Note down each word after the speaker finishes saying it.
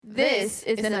This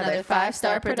is another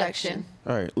 5-star production.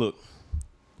 All right, look,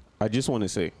 I just want to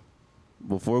say,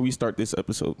 before we start this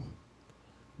episode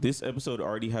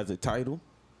already has a title,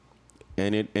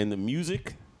 and the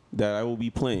music that I will be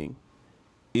playing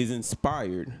is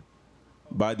inspired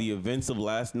by the events of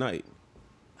last night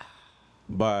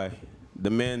by the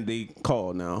man they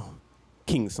call now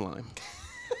King Slime.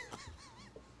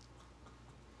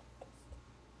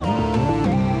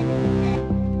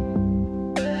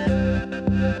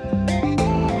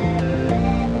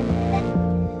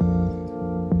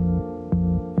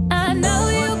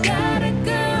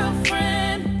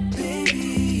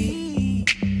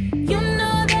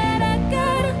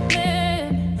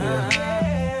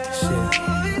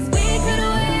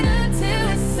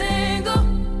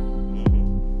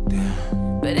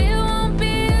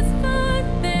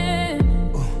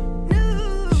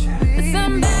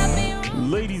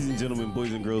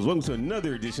 Boys and girls, welcome to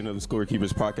another edition of the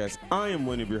ScoreKeepers podcast. I am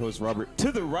one of your hosts, Robert.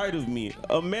 To the right of me,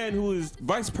 a man who is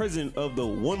vice president of the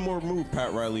One More Move,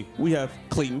 Pat Riley. We have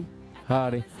Clayton.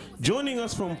 Howdy. Joining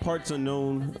us from parts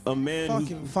unknown, a man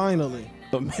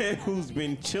who's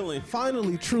been chilling.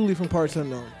 Finally, truly from parts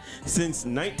unknown. Since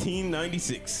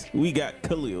 1996, we got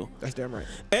Khalil. That's damn right.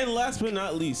 And last but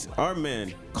not least, our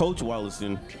man, Coach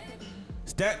Wallison,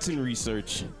 stats and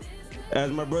research,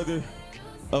 as my brother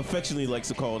affectionately likes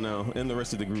to call now, and the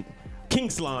rest of the group, King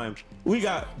Slime. We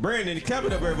got Brandon. Clap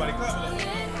it up, everybody. Clap it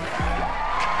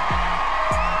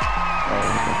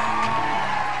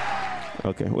up.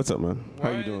 Okay, what's up, man?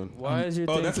 How you doing? Why is your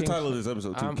thing that's King the title of this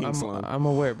episode, too, King Slime. I'm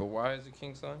aware, but why is it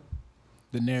King Slime?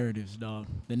 The narratives, dog.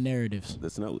 The narratives.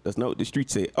 That's not what the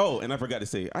streets say. Oh, and I forgot to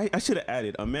say, I should have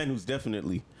added a man who's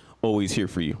definitely always here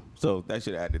for you. So that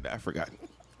should have added that. I forgot.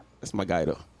 That's my guy,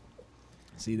 though.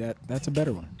 See, that's a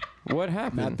better one. What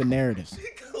happened? Not the narratives.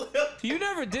 You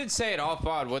never did say it off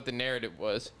pod what the narrative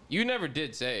was. You never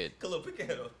did say it. Khalil, pick your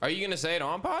head up. Are you going to say it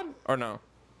on pod or no?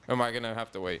 Or am I going to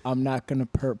have to wait? I'm not going to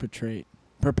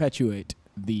perpetuate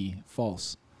the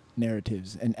false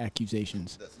narratives and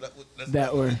accusations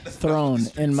that were thrown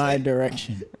in my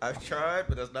direction. I've tried,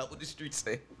 but that's not what the streets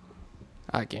say.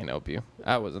 I can't help you.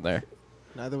 I wasn't there.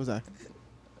 Neither was I.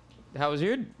 How was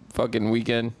your fucking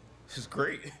weekend? This is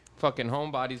great. Fucking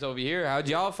homebodies over here. How'd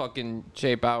y'all fucking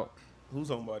shape out? Who's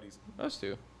homebodies? Us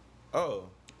two. Oh.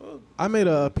 Well, I made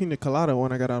a pina colada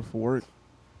when I got out for work.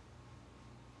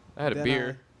 I had a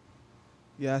beer.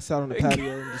 I sat on the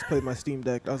patio and just played my Steam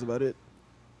Deck. That was about it.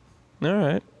 All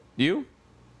right. You?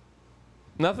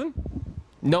 Nothing?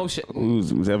 No shit.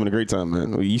 Who's having a great time,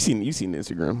 man? Well, you seen the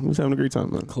Instagram. Who's having a great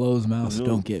time, man? Closed mouths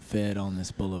don't get fed on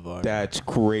this boulevard. That's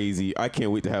crazy. I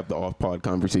can't wait to have the off-pod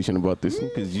conversation about this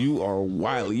because you are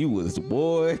wild. You was,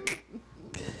 boy.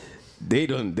 They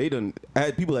done. I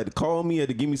had people had to call me, had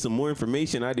to give me some more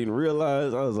information I didn't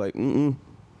realize. I was like, no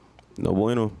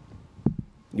bueno.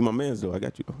 You my mans, though. I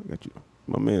got you.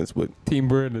 My mans, but Team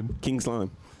Brandon. King Slime.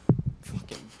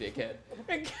 Fucking dickhead.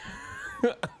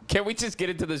 Can we just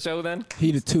get into the show then?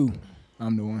 He the two.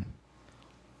 I'm the one.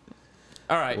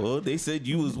 All right. Well, they said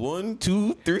you was 1,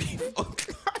 2, 3, 4.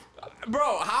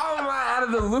 Bro, how am I out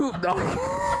of the loop, dog?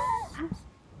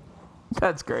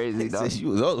 That's crazy, dog. Said you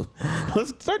was old.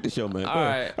 Let's start the show, man. All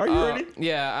right. Are you ready?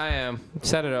 Yeah, I am.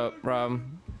 Set it up, Rob.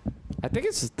 I think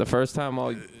it's the first time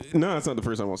all... No, it's not the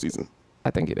first time all season.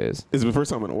 I think it is. It's the first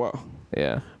time in a while.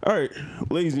 Yeah. All right,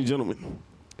 ladies and gentlemen.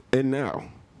 And now,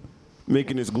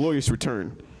 making his glorious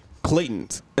return,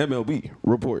 Clayton's MLB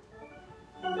report.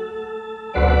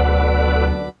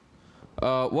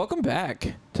 Welcome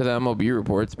back to the MLB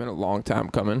report. It's been a long time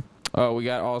coming. We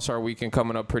got All-Star Weekend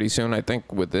coming up pretty soon, I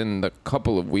think within the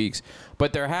couple of weeks.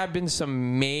 But there have been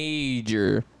some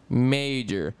major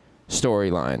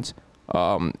storylines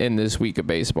in this week of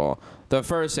baseball. The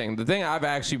first thing, the thing I've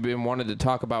actually been wanted to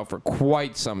talk about for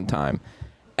quite some time,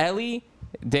 Elly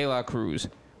De La Cruz,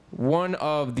 one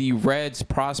of the Reds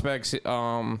prospects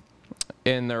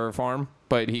in their farm,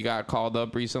 but he got called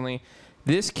up recently.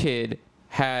 This kid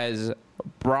has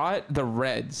brought the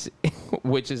Reds,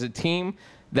 which is a team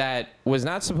that was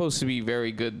not supposed to be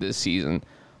very good this season.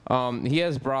 He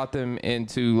has brought them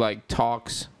into like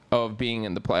talks of being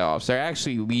in the playoffs. They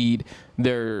actually lead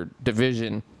their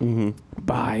division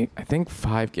by, I think,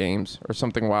 5 games or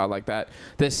something wild like that.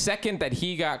 The second that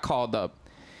he got called up,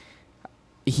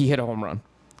 he hit a home run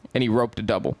and he roped a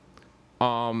double.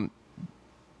 And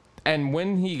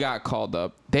when he got called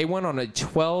up, they went on a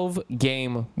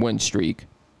 12-game win streak,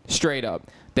 straight up.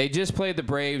 They just played the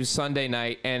Braves Sunday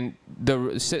night and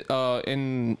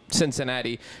in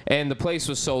Cincinnati, and the place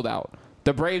was sold out.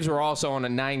 The Braves were also on a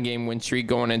 9-game win streak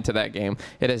going into that game.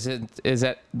 It is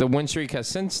that the win streak has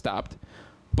since stopped,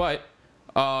 but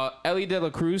Elly De La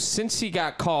Cruz, since he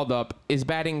got called up, is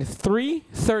batting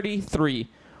 .333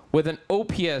 with an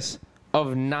OPS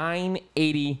of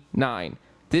 989.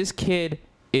 This kid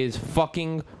is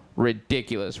fucking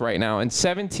ridiculous right now. In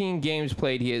 17 games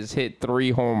played, he has hit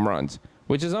 3 home runs,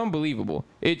 which is unbelievable.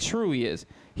 It truly is.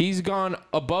 He's gone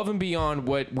above and beyond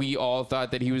what we all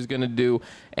thought that he was going to do.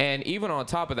 And even on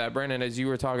top of that, Brandon, as you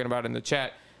were talking about in the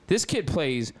chat, this kid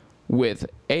plays with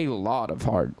a lot of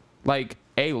heart. Like,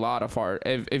 a lot of heart.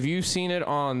 If you've seen it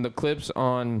on the clips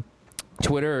on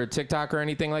Twitter or TikTok or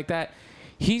anything like that,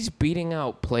 he's beating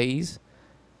out plays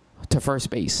to first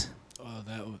base. Oh,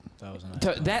 that was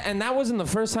nice. That wasn't the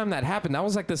first time that happened. That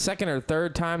was like the second or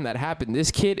third time that happened. This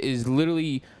kid is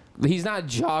literally, he's not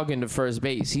jogging to first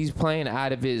base. He's playing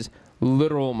out of his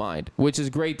literal mind, which is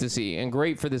great to see and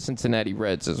great for the Cincinnati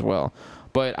Reds as well.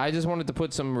 But I just wanted to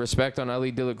put some respect on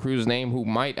Elly De La Cruz's name, who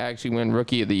might actually win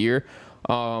Rookie of the Year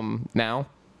now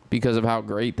because of how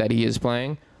great that he is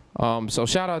playing. So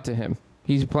shout out to him.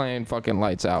 He's playing fucking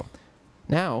lights out.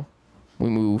 Now we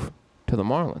move to the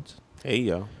Marlins. Hey,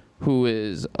 yo. Who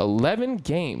is 11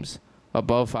 games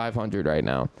above 500 right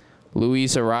now.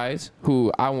 Luis Ariz,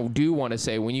 who I do want to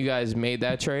say, when you guys made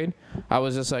that trade, I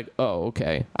was just like, oh,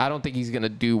 okay. I don't think he's going to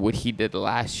do what he did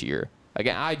last year.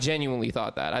 Again, I genuinely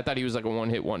thought that. I thought he was like a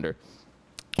one-hit wonder.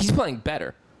 He's playing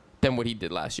better than what he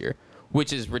did last year,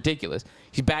 which is ridiculous.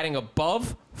 He's batting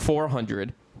above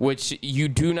 400, which you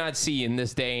do not see in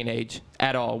this day and age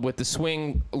at all. With the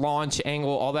swing, launch,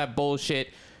 angle, all that bullshit,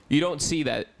 you don't see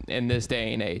that in this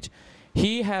day and age.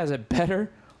 He has a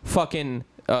better fucking,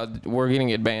 we're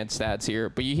getting advanced stats here,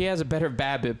 but he has a better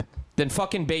BABIP than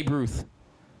fucking Babe Ruth.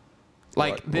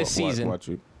 This season. Watch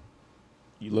it.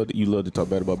 You love to talk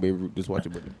bad about Babe Ruth. Just watch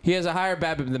it, buddy. He has a higher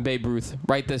BABIP than Babe Ruth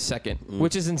right this second,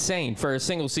 which is insane for a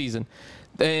single season.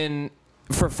 And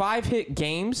for 5 hit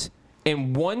games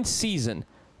in one season,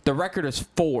 the record is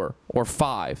 4 or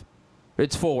 5.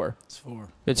 It's 4.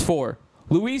 It's 4.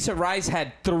 Luis Ariz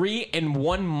had 3 in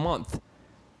 1 month.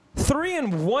 3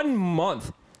 in 1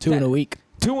 month. 2 in a week.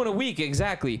 2 in a week,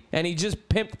 exactly. And he just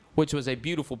pimped, which was a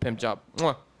beautiful pimp job.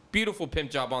 Mwah. Beautiful pimp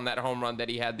job on that home run that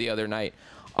he had the other night.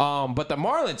 But the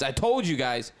Marlins, I told you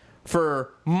guys,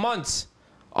 for months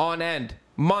on end,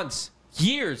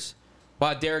 years,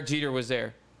 while Derek Jeter was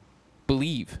there,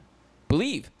 believe.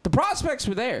 The prospects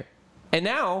were there. And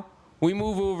now we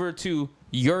move over to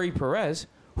Yuri Perez,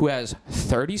 who has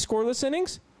 30 scoreless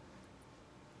innings.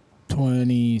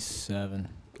 27.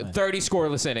 30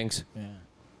 scoreless innings. Yeah.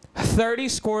 30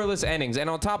 scoreless innings. And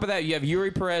on top of that, you have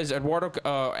Yuri Perez,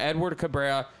 Edward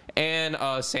Cabrera, and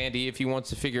Sandy, if he wants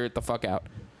to figure it the fuck out.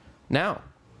 Now,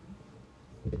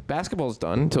 basketball's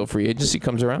done until free agency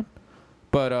comes around.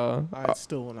 But I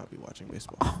still will not be watching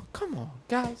baseball. oh, come on,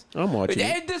 guys. I'm watching.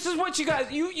 This is what you guys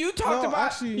you talked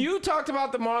about. You talked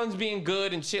about the Marlins being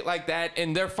good and shit like that,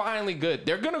 and they're finally good.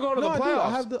 They're gonna go to the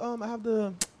playoffs. I have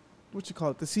the what you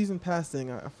call it, the season pass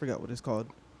thing. I forgot what it's called.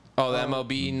 Oh, the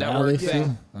MLB network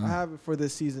thing. I have it for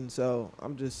this season, so I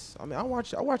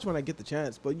watch when I get the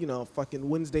chance, but fucking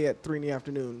Wednesday at 3 in the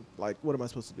afternoon, like what am I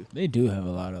supposed to do? They do have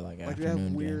a lot of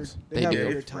afternoon games. They have do.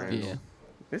 weird times. Yeah.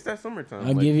 It's that summertime.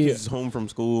 I'll give you. He's home from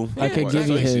school. I could give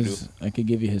you his. I could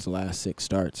give you his last 6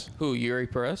 starts. Who? Yuri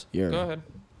Perez? Yuri. Go ahead.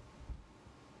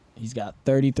 He's got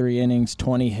 33 innings,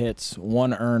 20 hits,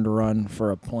 1 earned run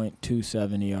for a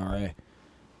 .27 ERA,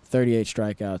 38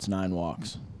 strikeouts, 9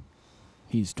 walks.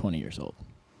 He's 20 years old.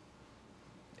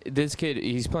 This kid,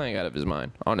 he's playing out of his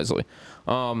mind, honestly.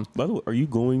 By the way, are you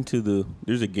going to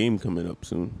there's a game coming up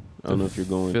soon. I don't know if you're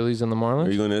going. Phillies and the Marlins?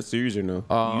 Are you going to that series or no? You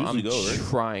I'm usually go, right?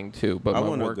 trying to, but I my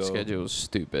wanna work go. schedule is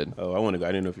stupid. Oh, I want to go.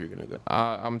 I didn't know if you were going to go.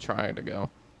 I'm trying to go.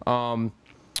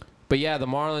 But yeah, the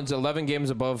Marlins, 11 games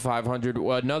above 500.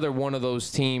 Another one of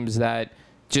those teams that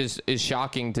just is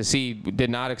shocking to see. Did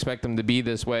not expect them to be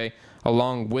this way,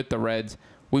 along with the Reds.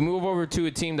 We move over to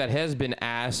a team that has been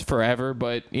asked forever,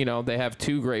 but, they have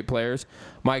 2 great players.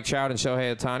 Mike Trout and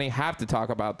Shohei Ohtani have to talk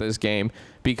about this game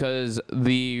because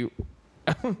the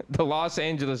Los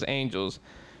Angeles Angels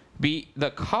beat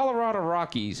the Colorado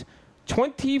Rockies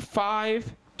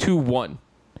 25-1.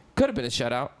 Could have been a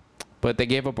shutout, but they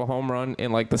gave up a home run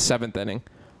in the 7th inning.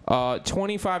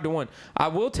 25-1. I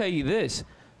will tell you this,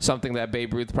 something that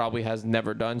Babe Ruth probably has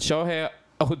never done. Shohei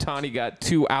Ohtani got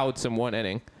 2 outs in 1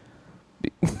 inning.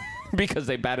 Because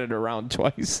they batted around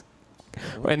twice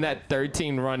in that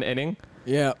 13-run inning.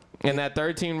 Yeah. In that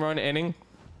 13-run inning,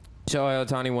 Shohei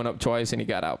Ohtani went up twice and he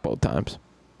got out both times.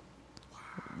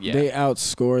 Yeah. They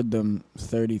outscored them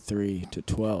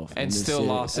 33-12 and still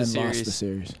lost the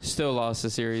series. Still lost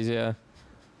the series, yeah.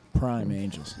 Prime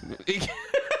Angels.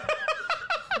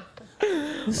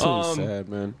 So sad,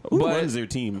 man. Who but- runs their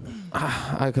team?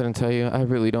 I couldn't tell you. I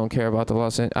really don't care about the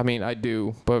Los Angeles. I mean, I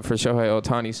do, but for Shohei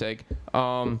Ohtani's sake.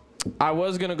 I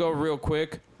was going to go real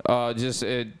quick,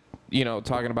 talking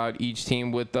about each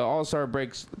team with the All-Star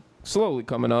breaks slowly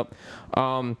coming up.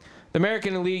 The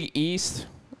American League East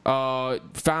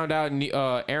found out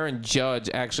Aaron Judge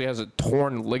actually has a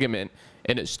torn ligament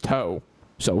in his toe.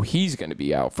 So he's going to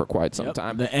be out for quite some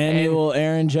time. The annual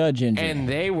Aaron Judge injury. And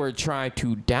they were trying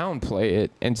to downplay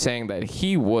it and saying that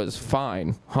he was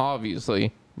fine.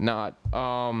 Obviously not.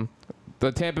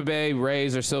 The Tampa Bay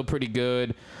Rays are still pretty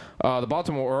good. The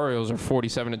Baltimore Orioles are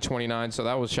 47-29, so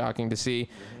that was shocking to see.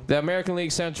 The American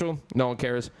League Central, no one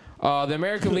cares. The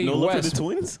American League No love for West. the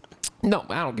Twins? No,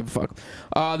 I don't give a fuck.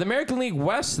 The American League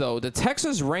West, though, the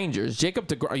Texas Rangers, Jacob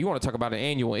DeGrom. You want to talk about an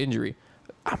annual injury?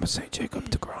 I'm going to say Jacob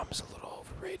DeGrom is a little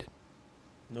overrated.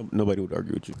 No, nobody would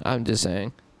argue with you. I'm just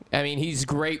saying. I mean, he's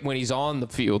great when he's on the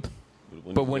field.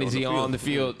 But when is he on the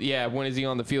field? Yeah, when is he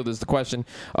on the field is the question.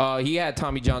 He had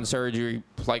Tommy John surgery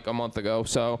like a month ago.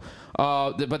 So,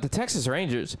 but the Texas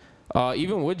Rangers,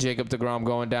 even with Jacob DeGrom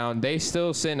going down, they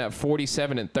still sitting at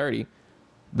 47-30.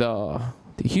 The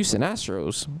Houston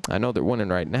Astros, I know they're winning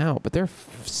right now, but they're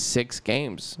 6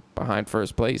 games behind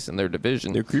first place in their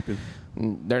division. They're creeping.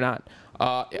 They're not.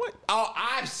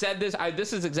 I've said this.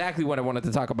 This is exactly what I wanted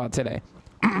to talk about today.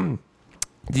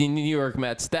 The New York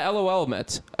Mets, the LOL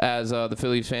Mets, as the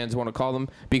Phillies fans want to call them,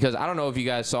 because I don't know if you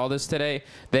guys saw this today.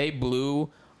 They blew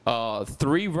a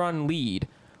 3-run lead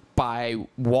by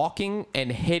walking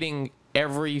and hitting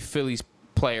every Phillies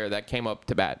player that came up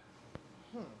to bat.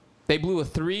 They blew a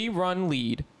 3-run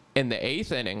lead in the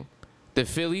 8th inning. The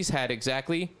Phillies had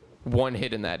exactly 1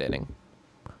 hit in that inning.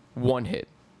 1 hit.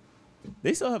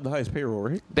 They still have the highest payroll,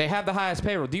 right? They have the highest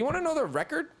payroll. Do you want to know the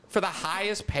record for the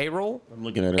highest payroll I'm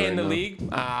looking at it in right the now.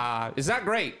 league? It's not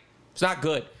great. It's not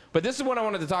good. But this is what I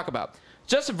wanted to talk about.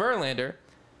 Justin Verlander,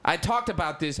 I talked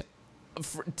about this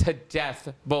to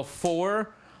death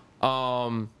before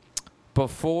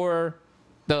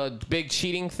the big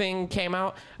cheating thing came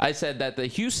out. I said that the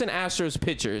Houston Astros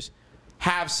pitchers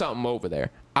have something over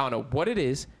there. I don't know what it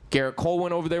is. Garrett Cole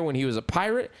went over there when he was a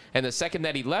Pirate, and the second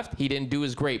that he left, he didn't do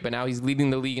as great. But now he's leading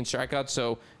the league in strikeouts,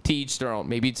 so to each their own.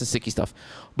 Maybe it's the sticky stuff.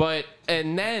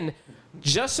 And then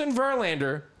Justin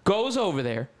Verlander goes over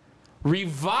there,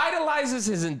 revitalizes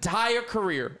his entire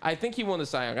career. I think he won the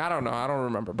Cy Young. I don't know. I don't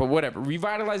remember. But whatever.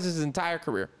 Revitalizes his entire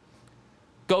career.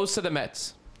 Goes to the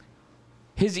Mets.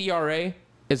 His ERA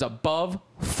is above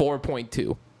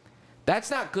 4.2.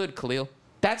 That's not good, Khalil.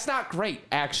 That's not great,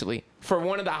 actually, for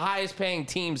one of the highest paying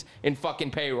teams in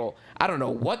fucking payroll. I don't know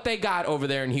what they got over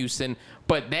there in Houston,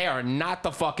 but they are not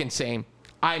the fucking same.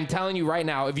 I'm telling you right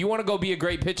now, if you want to go be a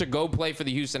great pitcher, go play for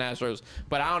the Houston Astros.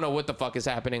 But I don't know what the fuck is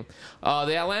happening.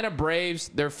 The Atlanta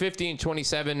Braves, they're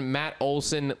 50-27. Matt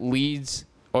Olson leads,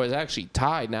 or is actually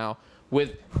tied now,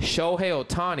 with Shohei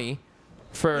Ohtani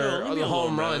for leave me the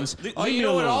home alone, man. runs. Leave You me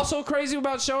know what alone. also crazy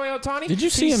about Shohei Ohtani? Did you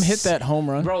see him hit that home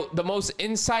run? Bro, the most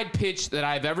inside pitch that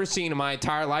I've ever seen in my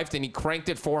entire life, then he cranked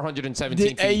it 417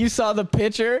 feet. Hey, you saw the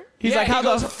pitcher? He's Yeah, like, he how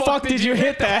goes, the fuck did you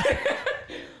hit that?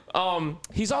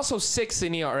 He's also 6th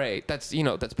in ERA. That's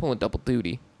pulling double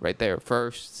duty right there.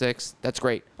 1st, 6th. That's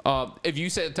great. If you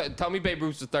said, tell me Babe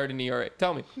Ruth was 3rd in ERA.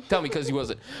 Tell me, because he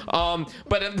wasn't. But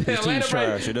the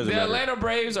Atlanta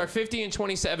Braves are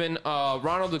 50-27.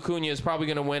 Ronald Acuna is probably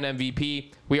going to win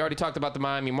MVP. We already talked about the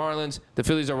Miami Marlins, the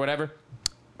Phillies or whatever.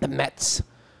 The Mets,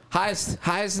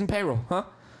 highest in payroll, huh?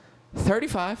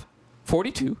 35,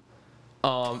 42,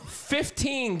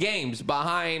 15 games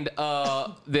behind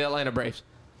the Atlanta Braves.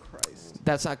 Christ.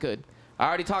 That's not good. I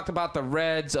already talked about the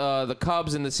Reds. The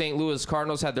Cubs and the St. Louis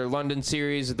Cardinals had their London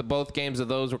series. Both games of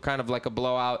those were kind of like a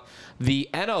blowout. The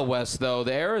NL West, though,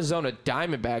 the Arizona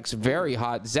Diamondbacks, very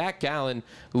hot. Zach Gallen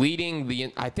leading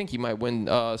the – I think he might win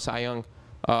Cy Young.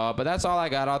 But that's all I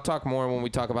got. I'll talk more when we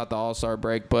talk about the All-Star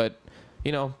break. But,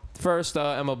 first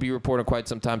MLB report in quite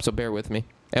some time, so bear with me.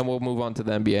 And we'll move on to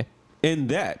the NBA. And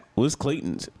that was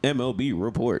Clayton's MLB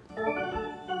report.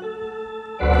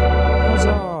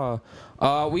 Huzzah.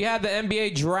 We had the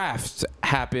NBA draft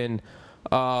happen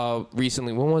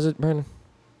recently. When was it, Brandon?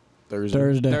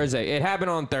 Thursday. It happened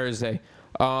on Thursday.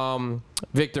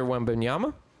 Victor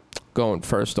Wembanyama going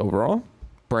 1st overall.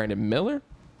 Brandon Miller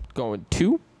going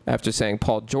 2 after saying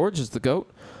Paul George is the GOAT.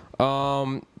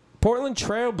 Portland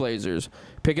Trailblazers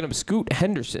picking up Scoot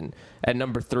Henderson at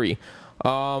number 3.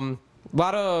 Lot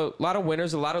of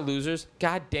winners, a lot of losers.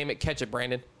 God damn it, catch it,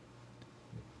 Brandon.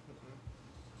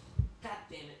 God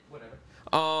damn it, whatever.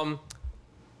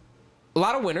 A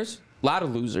lot of winners, a lot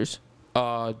of losers.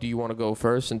 Do you want to go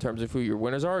first in terms of who your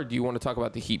winners are, or do you want to talk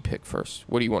about the Heat pick first?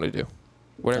 What do you want to do?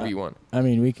 Whatever you want. I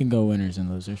mean, we can go winners and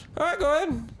losers. All right, go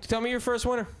ahead. Tell me your first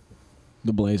winner.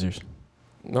 The Blazers.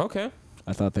 Okay.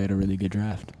 I thought they had a really good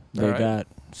draft. All They right. got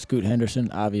Scoot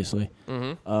Henderson, obviously.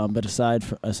 Mm-hmm. But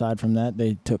aside from that,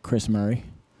 they took Chris Murray,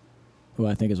 who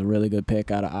I think is a really good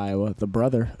pick out of Iowa, the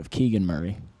brother of Keegan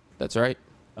Murray. That's right.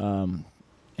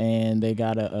 And they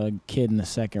got a kid in the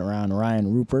second round,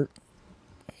 Ryan Rupert.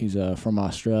 He's from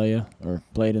Australia, or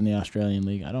played in the Australian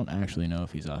League. I don't actually know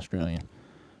if he's Australian.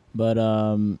 But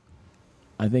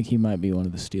I think he might be one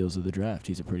of the steals of the draft.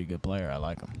 He's a pretty good player. I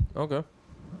like him. Okay.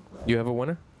 You have a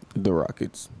winner? The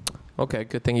Rockets. Okay,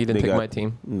 good thing you didn't They pick got- my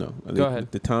team. No. Go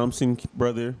ahead. The Thompson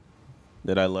brother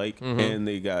that I like. Mhm. And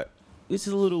they got, this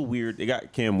is a little weird. They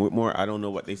got Cam Whitmore. I don't know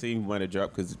what they say he might have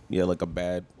dropped because, like a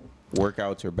bad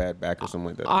workouts or bad back or something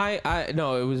like that. I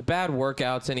no, it was bad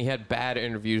workouts and he had bad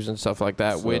interviews and stuff like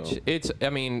that. So- Which I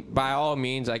mean, by all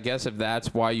means, I guess if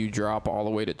that's why you drop all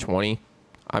the way to 20,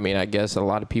 I mean, I guess a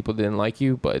lot of people didn't like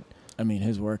you, but I mean,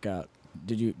 his workout.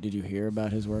 Did you hear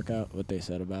about his workout? What they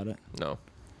said about it? no.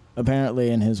 Apparently,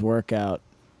 in his workout,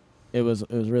 it was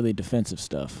really defensive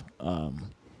stuff.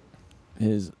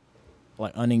 His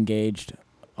unengaged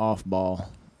off ball,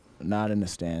 not in the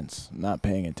stance, not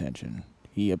paying attention.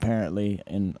 He apparently,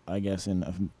 in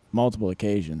multiple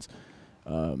occasions,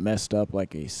 messed up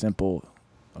like a simple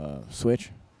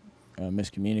switch,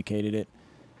 miscommunicated it,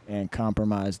 and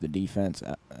compromised the defense,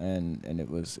 and it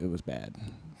was bad.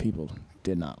 People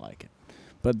did not like it.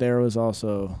 But there was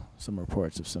also some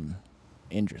reports of some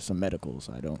injuries, some medicals.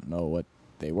 I don't know what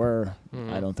they were.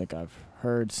 Mhm. I don't think I've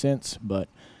heard since, but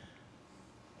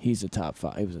he's a top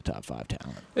 5. He was a top 5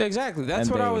 talent. Exactly. That's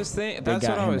And what I they- was thinking. they That's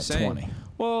got what I him was at saying. 20.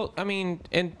 Well,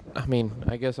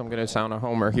 I guess I'm gonna sound a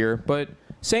homer here, but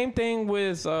same thing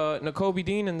with Nakobe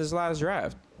Dean in this last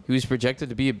draft. He was projected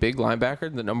to be a big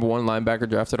linebacker, the number 1 linebacker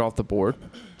drafted off the board,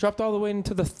 dropped all the way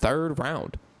into the 3rd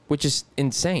round, which is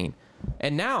insane.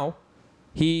 And now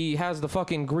he has the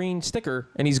fucking green sticker,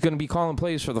 and he's going to be calling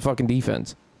plays for the fucking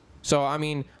defense. So, I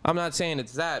mean, I'm not saying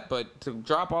it's that, but to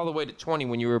drop all the way to 20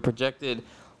 when you were projected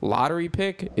lottery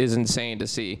pick is insane to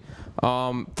see.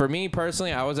 For me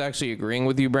personally, I was actually agreeing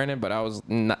with you, Brandon, but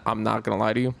I'm not going to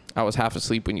lie to you. I was half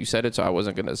asleep when you said it, so I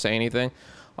wasn't going to say anything.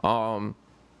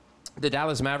 The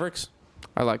Dallas Mavericks,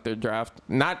 I like their draft.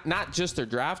 Not just their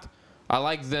draft. I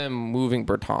like them moving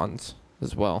Bertans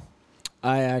as well.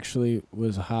 I actually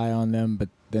was high on them, but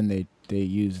then they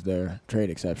used their trade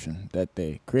exception that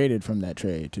they created from that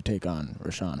trade to take on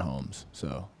Rashawn Holmes.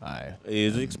 So It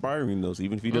is expiring though, so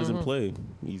even if he doesn't play,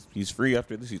 he's free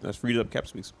after this season. That's freed up cap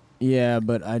space. yeah,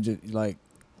 but I just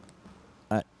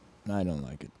I don't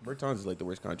like it. Bertans is like the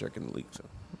worst contract in the league. So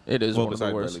It is one of the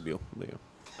besides worst. Bradley Beal. But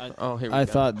yeah. Oh, here we I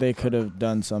go. thought they could have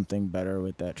done something better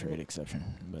with that trade exception,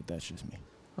 but that's just me.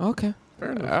 Okay.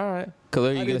 Fair enough. All right.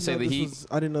 Khalil, you I gonna didn't say know the this Heat?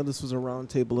 I didn't know this was a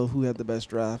round table of who had the best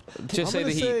draft. Just say I'm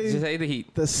the gonna Heat. say Just say the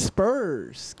Heat. The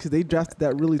Spurs, because they drafted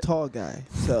that really tall guy.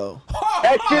 So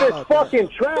That shit is fucking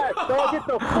trash, dog. Get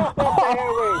the fuck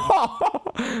off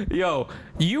the airwaves. Yo,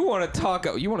 you want to talk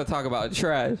about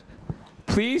trash?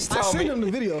 Please I tell sent me. him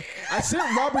the video. I sent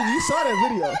Robert. You saw that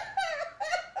video.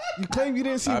 You claim you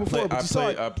didn't see it before, but you saw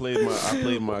it. I played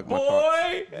my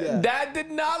Boy, Yeah. that did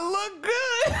not look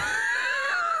good.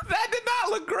 That did not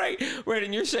look great.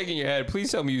 Brandon, you're shaking your head.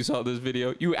 Please tell me you saw this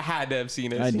video. You had to have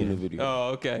seen it. I seen did. the video. Oh,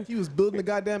 okay. He was building the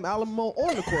goddamn Alamo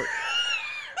on the court.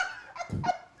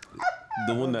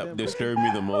 The one that disturbed me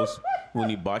the most when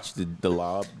he botched the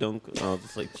lob dunk. I was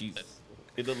just like, Jesus.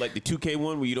 It looked like the 2K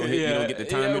one where you don't hit, you don't get the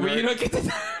time in but right. you don't get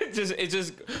the it's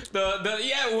just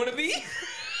one of these.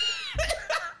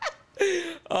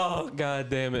 Oh, god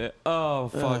damn it. Oh,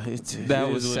 fuck. That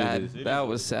it was is what it sad. is. It That is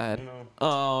was sad. You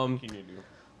know, what can you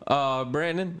do?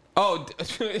 Brandon. Oh,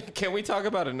 can we talk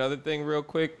about another thing real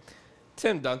quick?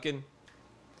 Tim Duncan.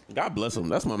 God bless him.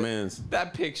 That's my man's.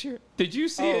 That picture. Did you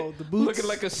see Oh, it? the boots. Looking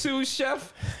like a sous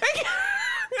chef.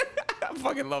 I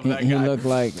fucking love He, that he guy. looked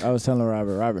like, I was telling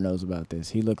Robert. Robert knows about this.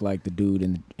 He looked like the dude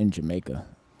in Jamaica,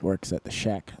 works at the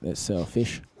shack that sell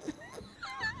fish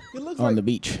He looks on like the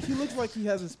beach. he looks like he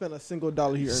hasn't spent a single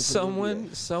dollar here. Someone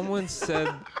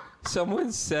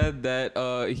said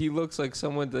that he looks like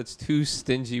someone that's too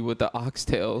stingy with the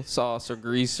oxtail sauce or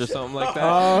grease or something like that.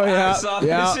 Oh I saw this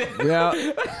yeah,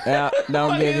 shit. yeah.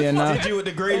 Don't give you enough. Stingy with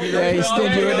the gravy. Yeah, he's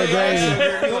stingy with the gravy.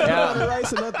 Yeah.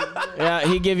 Rice or nothing. Yeah,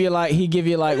 he give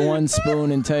you like one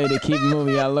spoon and tell you to keep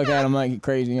moving. I look at him like you're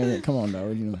crazy. Come on, dog.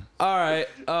 What you doing? All right,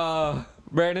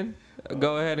 Brandon,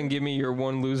 go ahead and give me your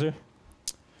one loser.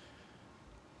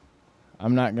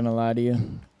 I'm not gonna lie to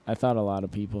you. I thought a lot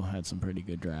of people had some pretty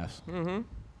good drafts. Mm-hmm.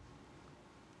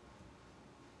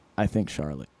 I think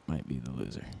Charlotte might be the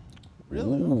loser.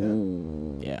 Really?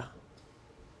 Okay. Yeah.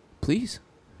 Please,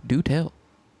 do tell.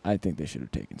 I think they should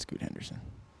have taken Scoot Henderson.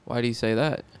 Why do you say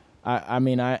that?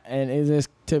 This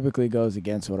typically goes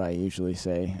against what I usually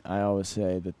say. I always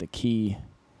say that the key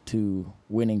to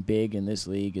winning big in this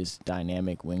league is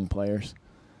dynamic wing players,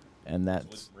 and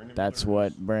that's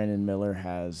what Brandon Miller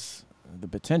has the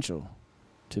potential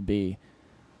to be.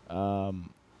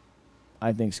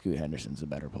 I think Scoot Henderson's a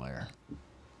better player,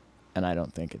 and I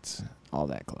don't think it's all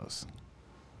that close.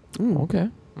 Okay.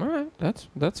 All right.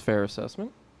 That's fair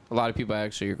assessment. A lot of people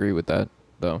actually agree with that,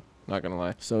 though. Not going to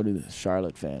lie. So do the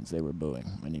Charlotte fans. They were booing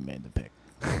when he made the pick.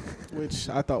 Which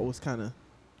I thought was kind of,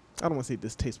 I don't want to say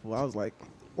distasteful. I was like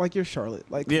you're Charlotte.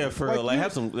 Yeah, for real. Like,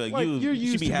 have some. Like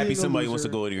you should be happy somebody wants to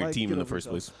go to your like, team in the first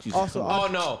place. Also, Oh,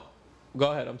 no.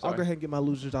 Go ahead. I'm sorry. I'll go ahead and get my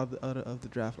losers out of the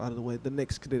draft out of the way. The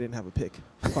Knicks, they didn't have a pick.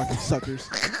 Fucking suckers.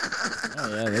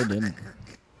 Oh, yeah, they didn't.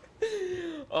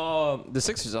 The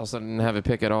Sixers also didn't have a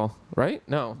pick at all, right?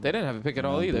 No, they didn't have a pick at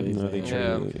all either. No, they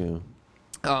traded.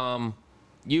 Yeah.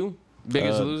 You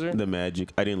biggest loser? The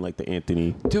Magic. I didn't like the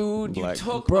Anthony. Dude, Black. you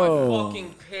took Bro. my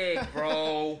fucking pick,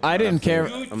 bro. I didn't care.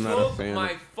 I'm not a fan.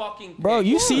 My fucking pick. Bro,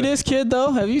 you see this kid,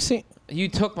 though? Have you seen? You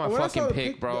took my When I saw fucking the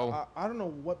pick, bro. I don't know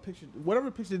what picture,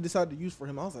 whatever picture they decided to use for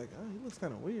him. I was like, oh, he looks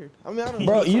kind of weird. I mean, I don't.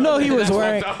 Bro, you know he was That's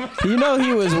wearing. fucked You know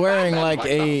he was wearing like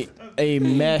a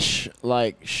mesh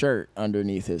like shirt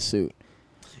underneath his suit.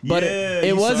 But Yeah, it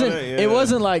you saw wasn't. that, yeah. It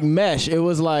wasn't like mesh. It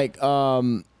was like I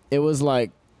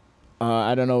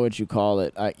don't know what you call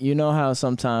it. You know how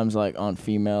sometimes like on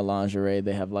female lingerie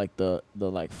they have like the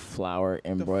like flower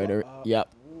embroidered.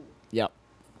 Yep.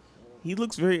 He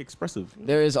looks very expressive.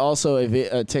 There is also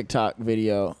a TikTok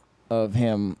video of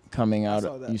him coming out.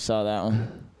 saw that. You saw that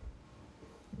one?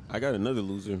 I got another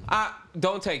loser.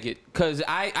 Don't take it, cause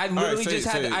I literally say it,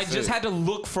 say it. had to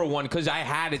look for one, cause I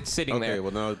had it sitting Okay, there.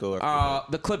 well now I'll go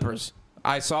after The Clippers.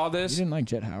 I saw You this. didn't like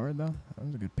Jet Howard though? That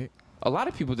was a good pick. A lot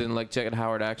of people didn't like Jet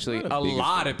Howard. Actually, Not the a biggest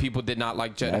lot fan. of people did not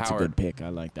like Jet That's a Howard. good pick. I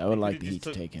like that. I would like the just Heat to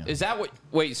took- take him. Is that what?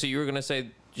 Wait, so you were gonna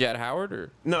say Jet Howard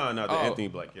or? No, the Oh. Anthony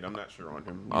Black kid. I'm not sure on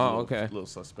him. He's Oh, a little, okay. little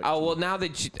suspect. Oh well, now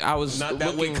that I was Not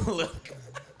that way. looking. Look.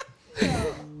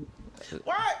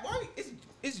 Why?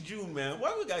 It's June, man.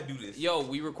 Why we gotta do this? Yo,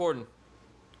 we recording.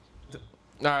 All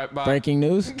right, bye. Breaking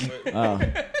news? Oh.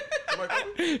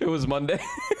 It was Monday.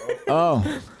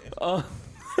 Oh.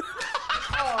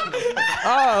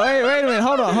 Oh, wait a minute.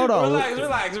 Hold on.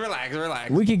 Relax.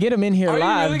 We could get him in here Are you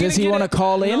live. really Does gonna he get want to it?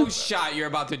 call in? No shot. You're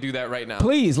about to do that right now.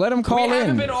 Please, let him call We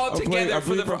haven't in. been all together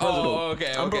for the. professional. Oh,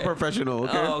 okay. I'm a Okay. professional.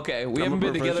 Okay. Oh, okay. We I'm haven't a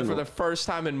been together for professional. the first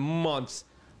time in months.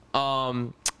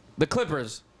 The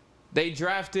Clippers, they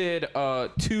drafted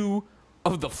 2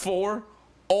 of the 4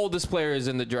 oldest players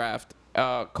in the draft.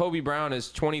 Kobe Brown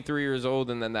is 23 years old,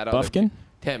 and then that other Buffkin?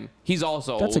 Tim. He's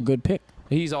also That's a old. good pick.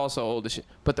 He's also old as shit,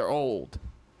 but they're old.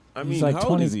 I mean, He's like how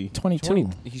old is he? 22.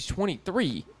 He's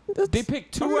 23. They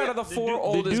picked 2 out of the 4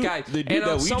 oldest guys. The dude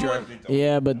that we drafted.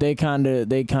 Yeah, but they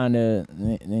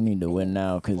need to win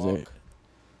now because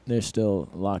they're still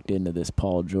locked into this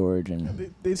Paul George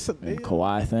and They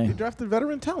Kawhi They thing. drafted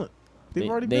veteran talent. They've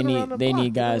already They been around the block.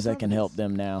 need guys They know that can what help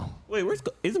them now. Wait, where's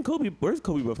Kobe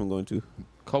Buffin going to?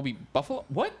 Kobe Buffalo?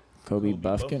 What? Kobe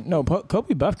Buffkin? No,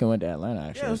 Kobe Buffkin went to Atlanta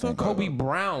actually. Yeah, I so think. Kobe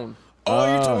Brown. Oh,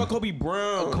 you're talking about Kobe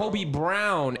Brown. Kobe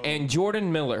Brown and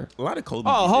Jordan Miller. A lot of Kobe.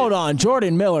 Oh, hold on.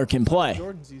 Jordan Miller can play.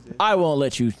 Jordan's these days. I won't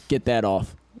let you get that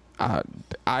off. I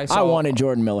I wanted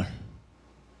Jordan Miller.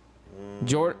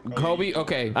 Kobe.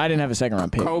 Okay. I didn't have a second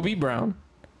round pick. Kobe Brown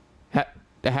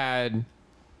had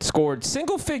scored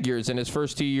single figures in his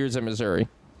first 2 years at Missouri.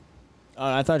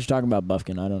 I thought you were talking about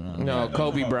Buffkin. I don't know. No,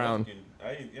 Kobe Brown.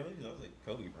 I was like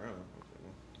Kobe Brown.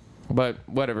 But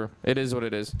whatever, it is what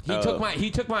it is. He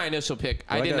took my initial pick.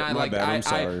 Well, I did not my like. bad, I'm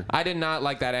sorry. I did not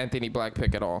like that Anthony Black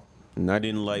pick at all. And I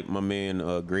didn't like my man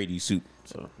Grady's suit.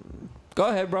 So Go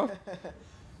ahead, bro.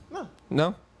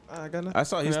 No. I got nothing. I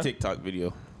saw his Yeah. TikTok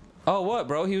video. Oh, what,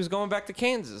 bro? He was going back to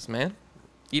Kansas, man.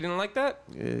 You didn't like that?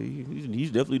 Yeah, he's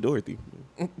definitely Dorothy.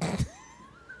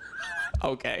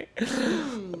 Okay.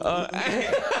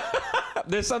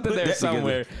 There's something there that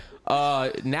somewhere.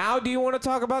 Now, do you want to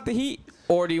talk about the Heat,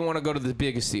 or do you want to go to the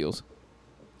biggest steals?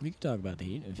 We can talk about the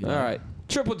Heat if you All want. right.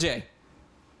 Triple J.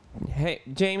 Hey,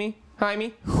 Jamie,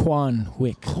 Jaime. Juan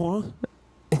Wick.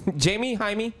 Jamie,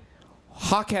 Jaime,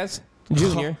 Hawkes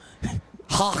Jr.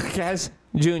 Hawkes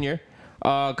Jr.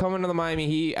 Coming to the Miami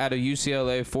Heat out of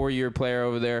UCLA, 4-year player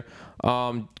over there.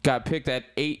 Got picked at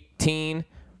 18.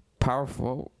 Power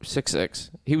forward,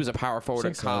 6'6". He was a power forward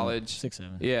in 6'7". college.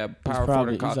 6'7". Yeah, power forward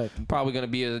probably- in college. he's like- Probably going to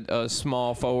be a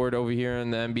small forward over here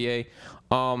in the NBA.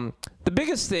 The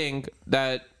biggest thing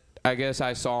that I guess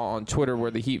I saw on Twitter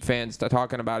where the Heat fans are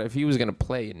talking about if he was going to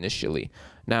play initially.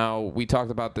 Now, we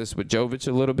talked about this with Jovic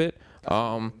a little bit.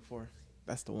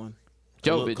 That's the one.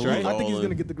 Jovic, right? I think he's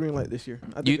gonna get the green light this year.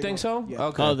 You think so? Yeah.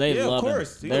 Okay. Oh, they Yeah, love of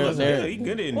course. him. They're He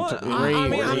good in. What? Great, I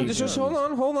mean, I'm great just job.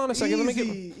 hold on a second. Let me get.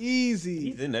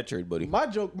 Easy. He's in that trade, buddy. My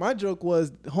joke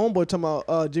was homeboy talking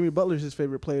about Jimmy Butler's his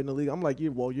favorite player in the league. I'm like,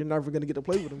 you're never gonna get to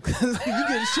play with him because you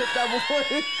get shipped out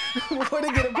before they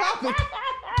get it popping.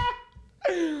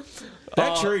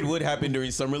 That trade would happen during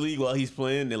summer league while he's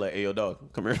playing. They're like, "Hey, yo,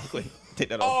 dog, come here real quick. Take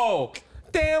that off." Oh,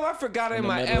 damn! I forgot in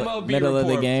my MLB middle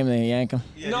report. of the game, they yank him.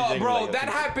 Yeah, No, just bro, like, that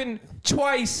okay. happened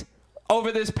twice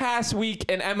over this past week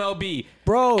in MLB.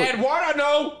 Bro. Let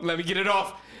me get it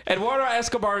off. Eduardo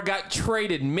Escobar got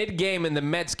traded mid-game in the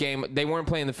Mets game. They weren't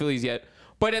playing the Phillies yet.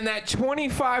 But in that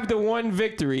 25-1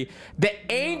 victory, the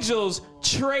Angels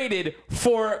traded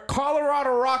for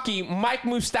Colorado Rocky Mike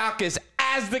Moustakas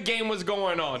as the game was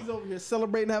going on. He's over here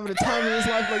celebrating, having a time in his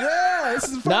life. Like, yeah, this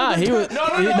is Nah, he was no,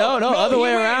 other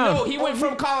way around. No, he went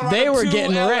from Colorado They were to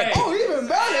getting LA. wrecked. Oh, even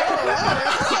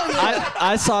better.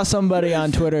 I saw somebody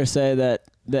on Twitter say that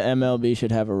the MLB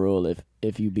should have a rule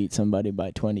if you beat somebody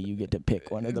by 20, you get to pick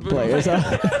one of the players on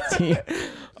the team.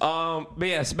 But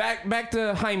yes, back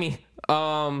to Jaime.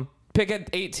 Pick at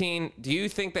 18. Do you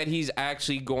think that he's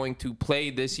actually going to play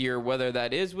this year, whether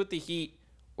that is with the Heat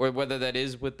or whether that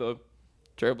is with the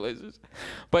Trailblazers?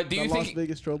 But do you think Las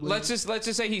Vegas Trailblazers? let's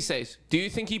just say he stays. Do you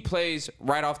think he plays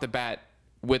right off the bat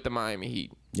with the Miami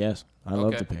Heat? Yes, I love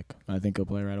Okay. the pick. I think he'll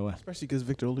play right away. Especially because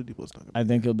Victor Oladipo's talking. I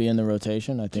think he'll be in the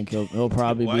rotation. I think he'll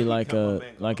probably Why be he like come a up,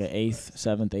 man? like a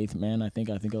seventh, eighth man. I think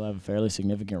he'll have a fairly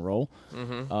significant role.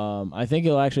 Mm-hmm. I think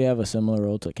he'll actually have a similar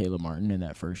role to Caleb Martin in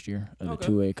that first year of the Okay.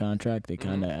 two-way contract. They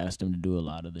kind of asked him to do a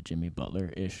lot of the Jimmy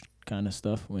Butler-ish kind of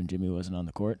stuff when Jimmy wasn't on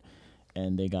the court,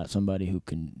 and they got somebody who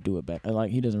can do it better.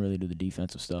 Like, he doesn't really do the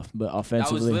defensive stuff, but I was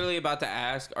offensively, literally about to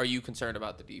ask, are you concerned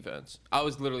about the defense? I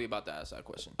was literally about to ask that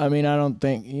question. I mean, I don't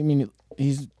think. I mean,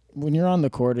 he's when you're on the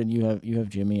court and you have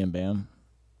Jimmy and Bam,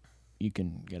 you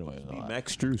can get away with a lot.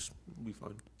 Max Strus. We'll be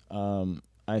fine.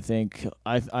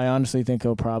 I honestly think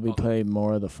he'll probably play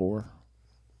more of the four.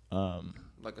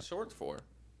 Like a short four.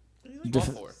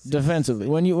 Defensively,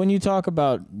 when you talk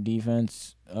about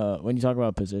defense, when you talk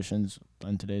about positions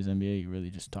in today's NBA, you really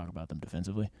just talk about them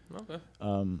defensively. Okay.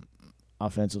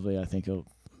 Offensively, I think he'll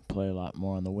play a lot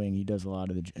more on the wing. He does a lot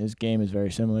of his game is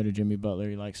very similar to Jimmy Butler.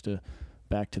 He likes to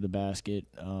back to the basket,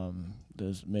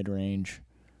 does mid range,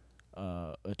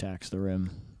 attacks the rim.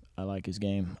 I like his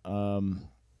game.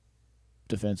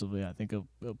 Defensively, I think he'll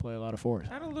play a lot of fours.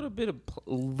 Had a little bit of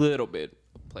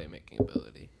playmaking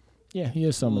ability. Yeah, he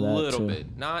has some of that little too. bit,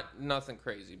 nothing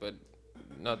crazy, but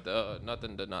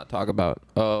nothing to not talk about.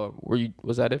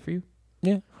 Was that it for you?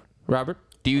 Yeah. Robert,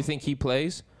 do you think he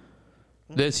plays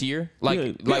this year? Like, Yeah,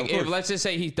 of if course. let's just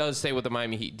say he does stay with the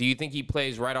Miami Heat. Do you think he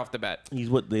plays right off the bat? He's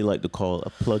what they like to call a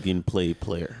plug-and-play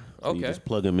player. So you Okay. just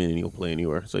plug him in and he'll play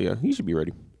anywhere. So, yeah, he should be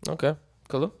ready. Okay,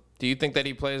 cool. Do you think that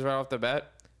he plays right off the bat?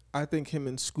 I think him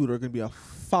and Scooter are going to be a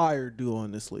fire duo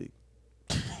in this league.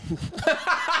 It's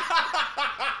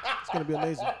going to be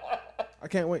amazing. I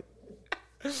can't wait.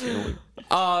 Can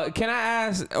I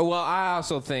ask? Well, I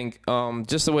also think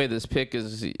just the way this pick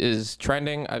is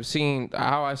trending. I've seen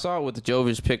how I saw it with the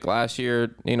Jovic pick last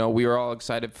year. You know, we were all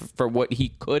excited for what he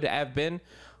could have been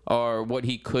or what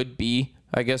he could be,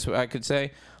 I guess I could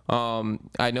say.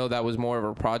 I know that was more of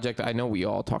a project. I know we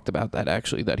all talked about that,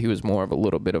 actually, that he was more of a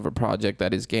little bit of a project,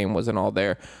 that his game wasn't all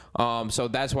there. So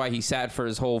that's why he sat for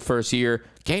his whole first year,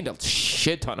 gained a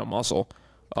shit ton of muscle.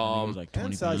 He was like 20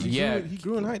 And size, pounds. he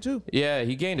grew in height too. Yeah,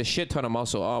 he gained a shit ton of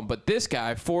muscle. But this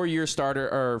guy,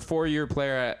 4-year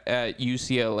player at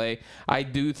UCLA, I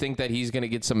do think that he's going to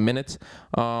get some minutes.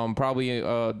 Probably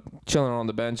chilling on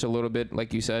the bench a little bit,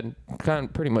 like you said.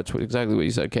 Pretty much exactly what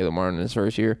you said, Caleb Martin in his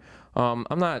first year.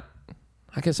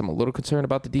 I guess I'm a little concerned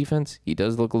about the defense. He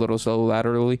does look a little slow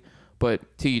laterally,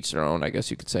 but to each their own, I guess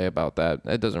you could say about that.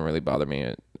 It doesn't really bother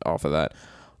me off of that.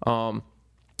 I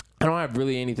don't have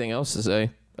really anything else to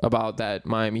say about that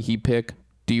Miami Heat pick.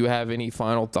 Do you have any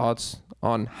final thoughts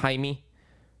on Jaime,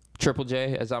 Triple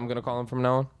J, as I'm going to call him from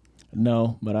now on?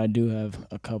 No, but I do have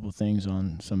a couple things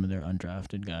on some of their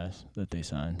undrafted guys that they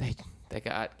signed. They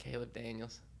got Caleb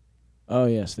Daniels. Oh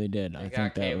yes, they did. They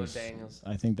got Caleb Daniels.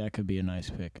 I think that could be a nice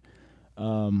pick.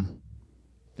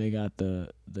 They got the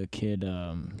kid.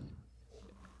 I'm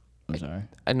sorry.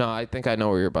 I think I know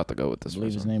where you're about to go with I this. believe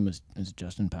first his one. name is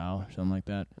Justin Powell or something like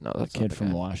that. No, The that's not kid the from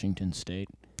guy. Washington State.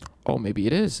 Oh, maybe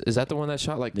it is. Is that the one that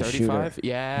shot like The 35? shooter.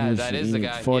 Yeah, that is the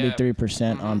guy.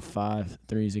 43% on 5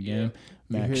 threes a game.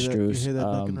 Max You Strus. hear that,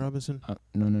 Duncan Robinson?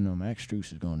 No. Max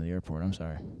Strus is going to the airport. I'm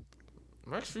sorry.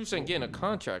 Max Strus ain't getting a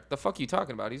contract. The fuck you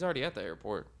talking about? He's already at the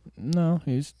airport. No,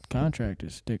 his contract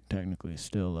is technically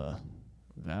still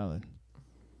valid.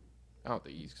 I don't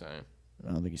think he's saying.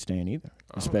 I don't think he's staying either.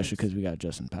 Especially because we got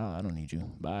Justin Powell. I don't need you.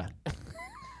 Bye.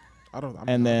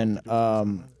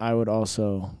 I would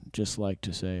also just like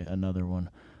to say another one.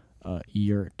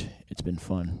 Yurt. It's been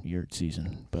fun, Yurt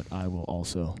season. But I will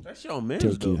also That's your man,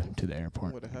 take though. you to the I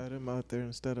airport. would have had him out there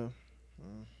instead of.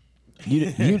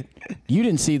 You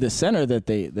didn't see the center that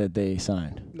they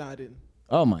signed. Nah, I didn't.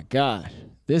 Oh my God,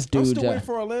 this I'm dude. still waiting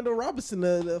for Orlando Robinson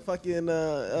to fucking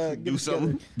Do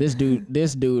something. This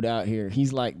dude out here.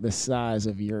 He's like the size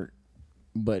of Yurt,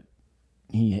 but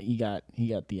he got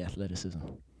the athleticism.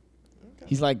 Okay.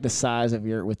 He's like the size of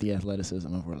Yurt with the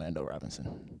athleticism of Orlando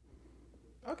Robinson.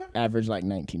 Okay. Average like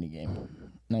 19 a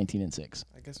game, 19 and 6.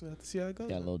 I guess we'll have to see how it goes.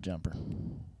 Got a little jumper.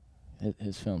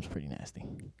 His film's pretty nasty.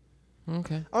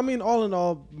 Okay. I mean, all in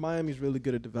all, Miami's really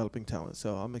good at developing talent,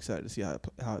 so I'm excited to see how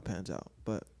it pans out.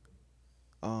 But,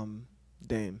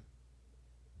 Dame,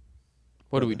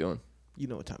 What are we doing? you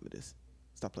know what time it is.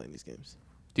 Stop playing these games.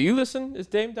 Do you listen? Is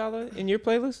Dame Dollar in your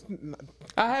playlist?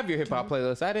 I have your hip hop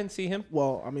playlist. I didn't see him.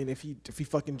 Well, I mean, if he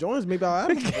fucking joins, maybe I'll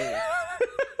add him.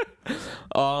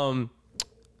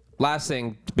 Last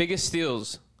thing, biggest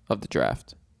steals of the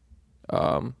draft.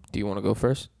 Do you want to go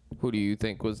first? Who do you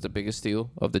think was the biggest steal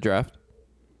of the draft?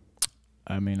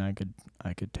 I mean, I could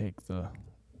take the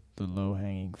low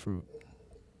hanging fruit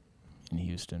in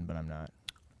Houston, but I'm not.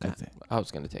 I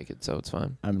was gonna take it, so it's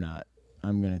fine. I'm not.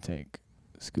 I'm gonna take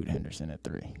Scoot Henderson at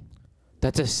 3.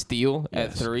 That's a steal at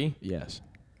Yes. 3. Yes.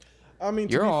 I mean,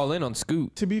 You're all in on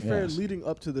Scoot. To be fair, Yes. leading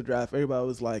up to the draft, everybody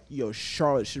was like, "Yo,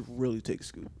 Charlotte should really take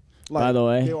Scoot." Like, By the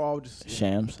way, they were all just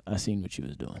Shams, I seen what you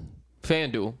was doing.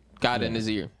 FanDuel got in his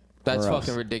ear. That's Gross.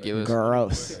 fucking ridiculous.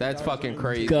 Gross. That's fucking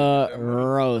crazy.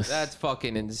 Gross. That's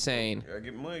fucking insane. I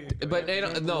get money. But they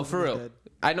don't, no, for real.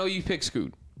 I know you pick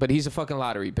Scoot, but he's a fucking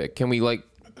lottery pick. Can we transition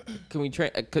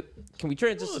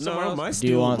to somewhere else? Do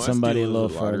you want somebody a little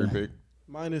further?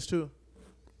 Mine is too.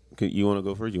 You want to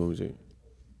go first? You want me to say?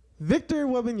 Victor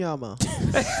Wembanyama.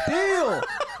 Still.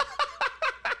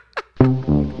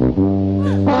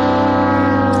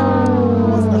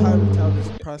 Wasn't a highly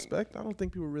touted prospect. I don't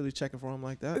think people were really checking for him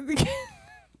like that.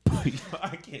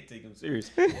 I can't take him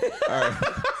serious. All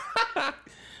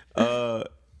right.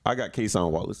 I got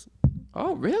Kason Wallace.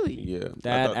 Oh, really? Yeah.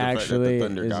 That actually the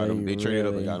Thunder is got him. They traded up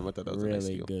and really, got him. I thought that was a nice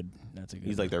really steal. good. That's a good.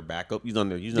 He's like their backup. He's on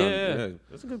there. Yeah.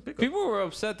 That's a good pickup. People were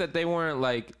upset that they weren't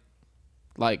like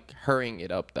hurrying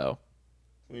it up though.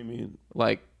 What do you mean?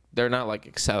 Like they're not like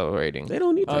accelerating. They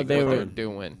don't need to. what they were- they're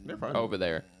doing They're fine. over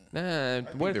there. Nah, I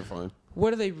think they're fine.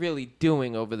 what are they really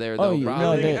doing over there though? Oh, you, Rob?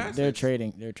 no, Big they're assets.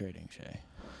 trading. They're trading Shay.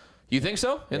 You think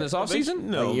so? In this offseason?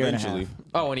 No, A year and a eventually. half.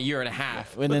 Oh, in a year and a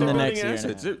half. Within the They're next building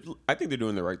year. assets. I think they're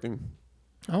doing the right thing.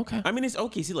 Okay. I mean, it's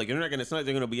okay. See, like they're not gonna. It's not like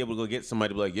they're gonna be able to go get somebody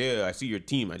to be like, yeah, I see your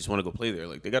team. I just want to go play there.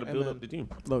 Like they got to build then- up the team.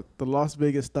 Look, the Las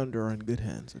Vegas Thunder are in good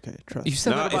hands. Okay, trust. You me.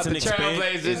 said that about the It's an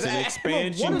Trailblazers.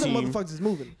 expansion One of the team. motherfuckers is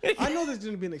moving. I know there's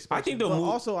going to be an expansion. I think they'll but move.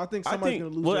 Also, I think somebody's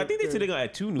going to lose. Well, I their- think they said their- they're gonna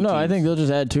add 2 new No, teams. I think they'll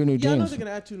just add 2 new Yeah, I know teams. they're going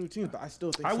to add 2 new teams, but I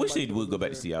still think. I wish they somebody's would gonna go back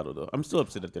to lose their- Seattle though. I'm still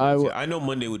upset at that. I know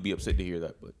Monday would be upset to hear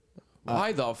that, but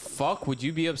Why the fuck would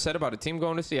you be upset about a team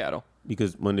going to Seattle?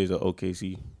 because Monday's a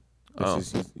OKC. Oh.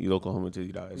 He's Oklahoma until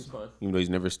he dies. He's fine. Even though he's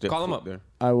never stepped Call him foot up. there.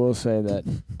 I will say that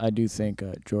I do think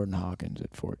Jordan Hawkins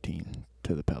at 14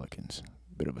 to the Pelicans.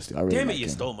 Bit of a steal. I really Damn it, like you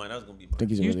him. stole mine. I was gonna be. I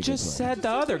think he's a You really just good player. said the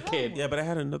other kid. Yeah, but I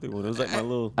had another one. It was like my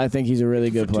little. I think he's a really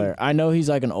good player. I know he's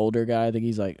like an older guy. I think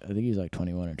he's like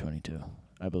 21 or 22,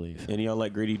 I believe. And y'all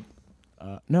like Grady?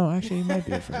 No, actually, he might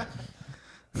be a friend.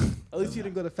 At least he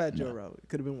didn't go to Fat Joe route. It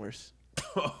could have been worse.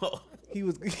 He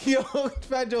was, yo,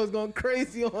 Fat Joe was going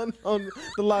crazy on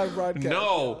the live broadcast.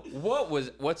 No.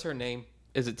 What's her name?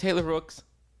 Is it Taylor Rooks?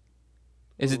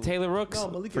 Is it Taylor Rooks? No,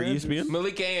 Malika For Andrews. ESPN?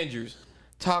 Malika Andrews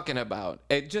talking about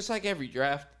it, just like every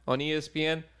draft on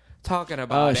ESPN, talking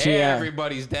about she,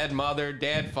 everybody's dead mother,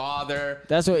 dead father.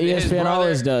 That's what His ESPN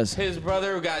always does. His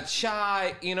brother who got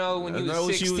shot, when That's he not was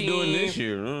what 16. she was doing this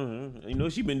year. You know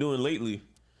what she been doing lately.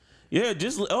 Yeah,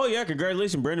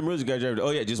 congratulations, Brandon Rose got drafted. Oh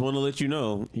yeah, just want to let you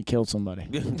know. He killed somebody.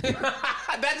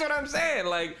 That's what I'm saying.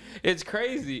 Like, it's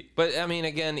crazy. But I mean,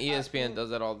 again, ESPN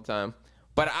does that all the time.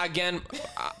 But again,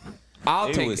 I'll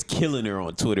They take was killing her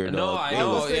on Twitter. No, dog. I They know.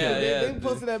 was- They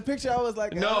posted that picture. I was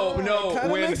like,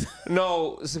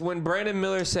 when Brandon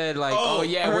Miller said like, oh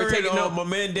yeah, we're taking my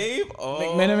man Dave. Oh,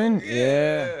 McMenamin?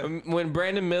 Yeah. when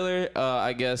Brandon Miller,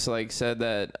 I guess like said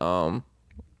that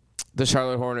the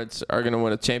Charlotte Hornets are gonna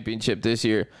win a championship this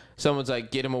year. Someone's like,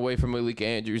 get him away from Malika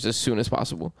Andrews as soon as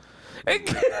possible.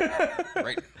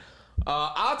 Right.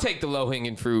 I'll take the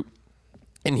low-hanging fruit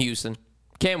in Houston.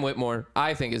 Cam Whitmore,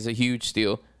 I think, is a huge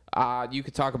steal. You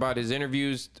could talk about his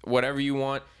interviews, whatever you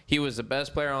want. He was the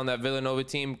best player on that Villanova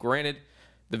team. Granted,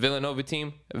 the Villanova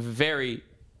team, very,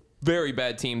 very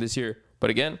bad team this year. But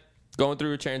again, going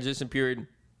through a transition period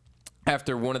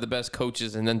after one of the best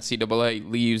coaches in NCAA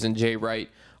leaves and Jay Wright.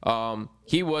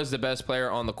 He was the best player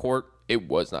on the court. It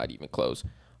was not even close.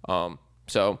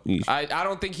 So I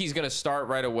don't think he's going to start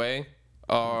right away.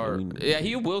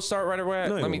 He will start right away.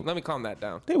 No, let me calm that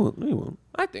down. They won't.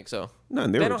 I think so. Not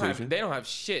in their They rotation. don't have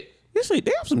shit. Yes, they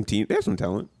have some team. They have some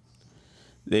talent.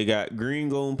 They got Green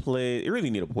going to play. They really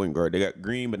need a point guard. They got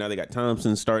Green, but now they got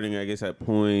Thompson starting, I guess, at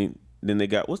point. Then they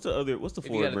got what's the If you forward, got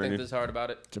to think Brandon? this hard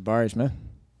about it. Jabari Smith.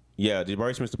 Yeah,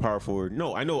 Jabari Smith's the power forward.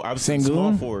 No, I know. I was small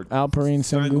Sengun. forward. Alperine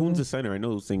Sengun's Sengun. the center. I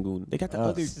know Sengun. They got the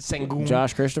other. Sengun.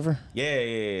 Josh Christopher. Yeah.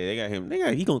 They got him.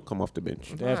 He gonna come off the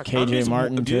bench. They have I'm KJ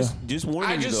Martin too. Just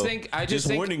warning you. I just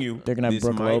think warning you. They're gonna have this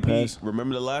Brook might be- Lopez.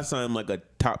 Remember the last time like a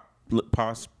top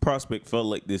prospect felt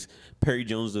like this Perry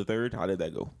Jones III? How did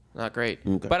that go? Not great.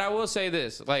 Okay. But I will say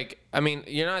this. Like, I mean,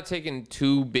 you're not taking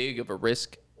too big of a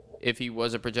risk if he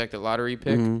was a projected lottery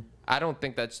pick. I don't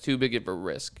think that's too big of a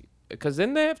risk. Because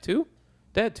then they have two.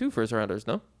 They had 2 first rounders,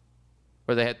 no?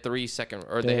 Or they had 3 second,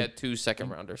 or they had 2 second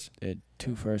rounders. They had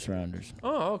 2 first rounders.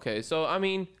 Oh, okay. So I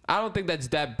mean, I don't think that's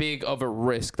that big of a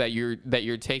risk that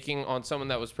you're taking on someone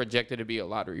that was projected to be a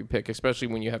lottery pick, especially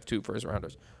when you have 2 first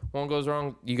rounders. One goes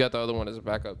wrong, you got the other one as a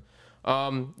backup.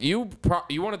 You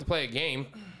wanted to play a game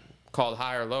called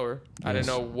High or Lower. Yes. I didn't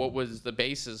know what was the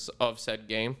basis of said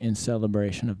game. In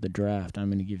celebration of the draft, I'm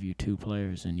going to give you 2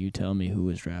 players, and you tell me who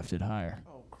was drafted higher.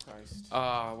 Oh Christ.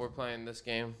 We're playing this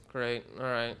game. Great. All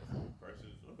right.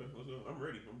 I'm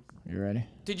ready. You ready?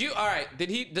 All right.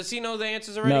 Does he know the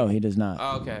answers already? No, he does not.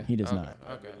 Oh, okay. He does not.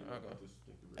 Okay.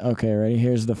 Okay, ready?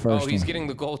 Here's the first Oh, he's one. getting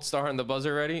the gold star and the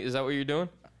buzzer ready? Is that what you're doing?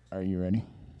 Are you ready?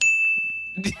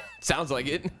 Sounds like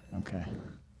it. Okay.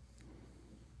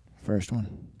 First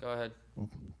one. Go ahead. We'll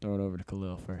throw it over to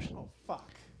Khalil first. Oh fuck.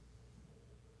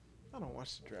 I don't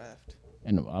watch the draft.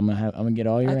 And I'm gonna get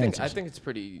all your answers. I think it's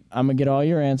pretty. I'm gonna get all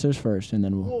your answers first, and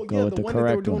then we'll Well, go yeah, with the the one that they were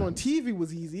correct doing one. on TV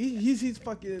was easy. He's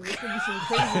fucking. There's gonna be some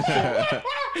crazy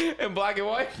shit. In black and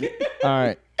white? All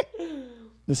right.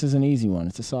 This is an easy one.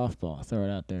 It's a softball. I'll throw it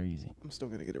out there easy. I'm still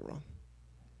gonna get it wrong.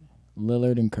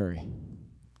 Lillard and Curry.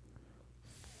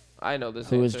 I know this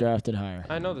Who answer. was drafted higher?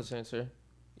 I know this answer.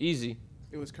 Easy.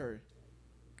 It was Curry.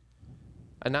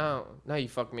 And now you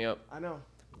fucked me up. I know.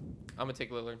 I'm going to take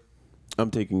Lillard.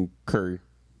 I'm taking Curry.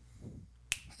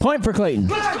 Point for Clayton.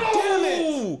 Let's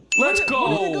go! Let's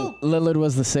go! Lillard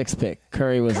was the 6th pick.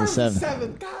 Curry was the 7th.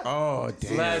 Seven. God. Oh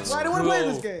damn. Let's Why do I go. play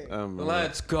this game?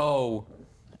 Let's go. All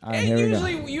right, And here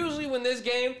we go. usually when this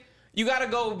game, you got to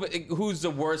go who's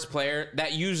the worst player.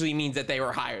 That usually means that they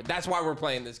were hired. That's why we're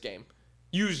playing this game.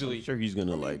 Usually. I'm sure he's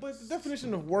gonna like. But the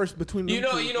definition of worst between them You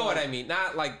know two, what I mean.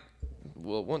 Not like,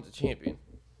 well, one's a champion.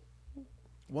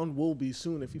 One will be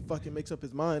soon if he fucking makes up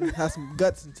his mind, has some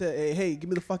guts, and say, "Hey, get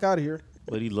me the fuck out of here."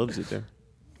 But he loves it there.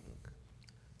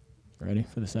 Ready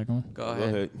for the second one? Go Go ahead.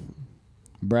 ahead.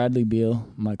 Bradley Beal,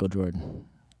 Michael Jordan.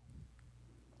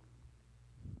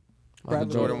 Michael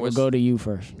Jordan We'll was go to you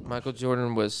first. Michael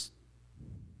Jordan was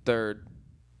 3rd,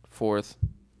 4th.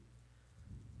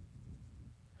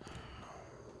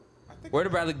 Where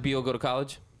did Bradley Beal go to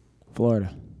college?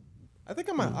 Florida. I think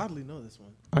I might oddly know this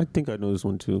one. I think I know this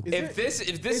one too. If this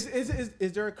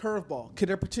Is there a curveball? Could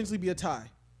there potentially be a tie?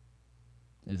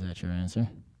 Is that your answer?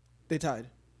 They tied.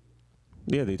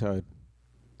 Yeah, they tied.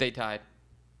 they tied.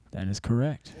 That is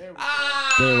correct. They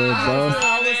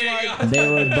They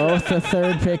were both the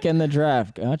 3rd pick in the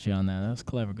draft. Got you on that. That was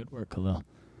clever. Good work, Khalil.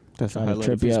 That's a Tried to highlight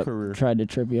trip of you his up. career. Tried to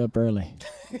trip you up early.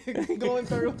 Going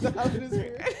third without his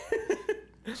hair.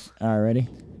 All right, ready?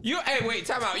 Hey, wait,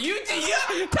 time out.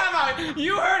 Time out.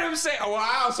 You heard him say, "Oh,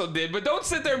 I also did," but don't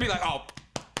sit there and be like, "Oh,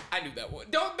 I knew that one."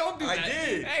 Don't do I that.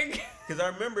 did. Hey. Because I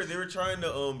remember they were trying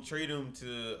to trade him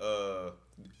to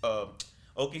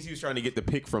OKC was trying to get the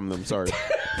pick from them. Sorry,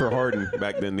 for Harden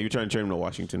back then. They were trying to trade him to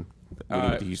Washington. They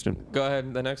went to Houston. Go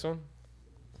ahead. The next one.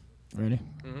 Ready?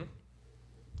 Mm-hmm.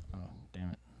 Oh,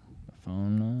 damn it. The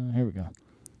phone. Here we go.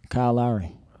 Kyle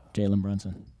Lowry. Jalen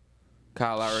Brunson.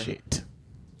 Kyle Lowry. Shit.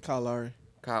 Kyle Lowry.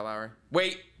 Kyle Lowry.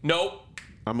 Wait, nope.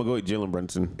 I'm gonna go with Jalen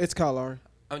Brunson. It's Kyle Lowry.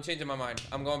 I'm changing my mind.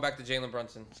 I'm going back to Jalen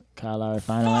Brunson. Kyle Lowry,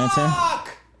 final answer?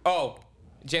 Oh,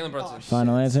 Jalen Brunson.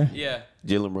 Final answer? Yeah,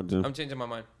 Jalen Brunson. I'm changing my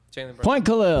mind. Jalen Brunson. Point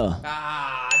Khalil.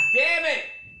 Ah, damn it!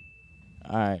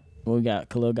 All right. We got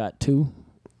Khalil got 2.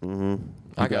 Mm-hmm.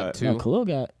 I got 2. No, Khalil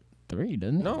got 3,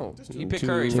 doesn't he? No, you pick Two.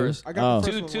 Curry first. I got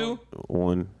the 2, first 2.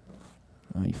 One.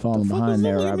 Oh, you falling fuck behind is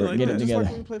there, that Robert. like Get that? it Just together.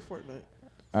 like when we play Fortnite.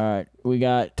 All right. We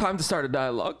got Time to start a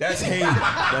dialogue. That's hate.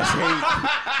 That's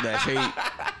hate. That's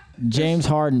hate. James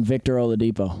Harden, Victor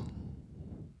Oladipo.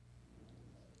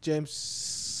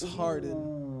 James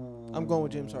Harden. I'm going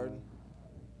with James Harden.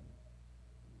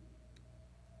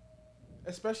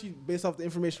 Especially based off the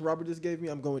information Robert just gave me,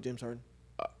 I'm going with James Harden.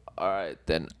 All right,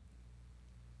 then.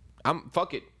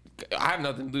 Fuck it. I have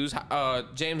nothing to lose.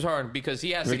 James Harden, because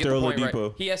he has to get Victor the point right.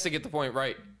 Oladipo. He has to get the point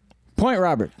right. Point,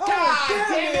 Robert. God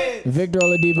damn it! Victor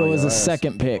Oladipo was your the ass.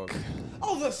 second pick.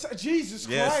 Oh, Jesus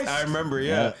Yes, Christ. I remember.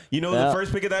 Yeah. Yeah. You know Yeah. the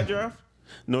first pick of that draft?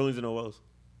 New Orleans and Wells.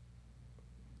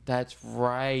 That's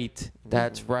right.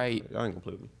 That's right. Y'all ain't gonna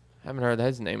play with me. Haven't heard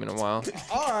his name in a while.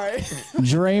 All right.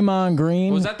 Draymond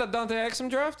Green. Was that the Dante Exum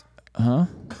draft? Huh?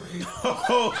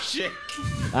 Oh shit.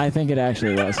 I think it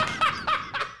actually was.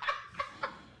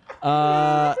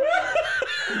 Why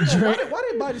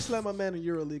did Body slam my man in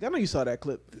EuroLeague? I know you saw that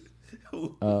clip.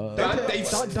 Dante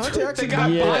Dante actually got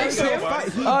Yeah. bodied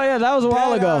him? Oh yeah, that was a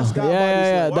while ago. Badass got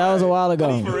Yeah, body that was a while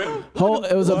ago. real?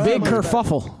 It was a big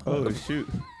kerfuffle, Oh shoot.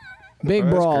 big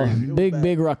that's brawl, crazy.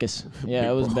 big ruckus. Yeah,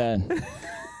 it was bad.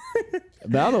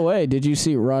 By the way, did you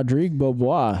see Rodrigue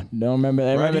Beaubois? Don't remember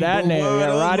that name?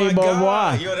 Yeah, Roddy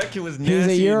Beaubois. Yo, that kid was nasty. He's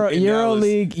a in Dallas.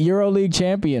 EuroLeague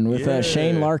champion with Yeah.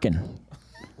 Shane Larkin.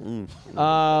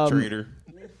 Traitor.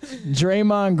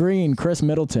 Draymond Green, Chris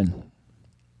Middleton.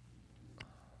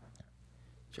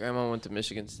 Draymond went to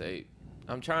Michigan State.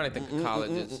 I'm trying to think of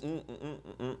colleges.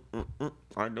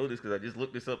 I know this because I just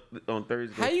looked this up on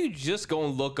Thursday. How you just gonna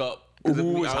look up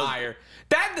who's higher?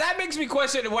 That makes me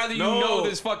question whether you know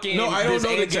this fucking. No, I don't this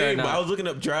know the answer or game. But not. I was looking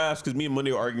up drafts because me and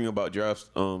Monday were arguing about drafts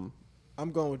I'm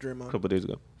going with a Draymond. couple days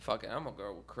ago. Fuck it, I'm gonna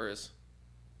go with Chris.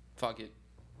 Fuck it.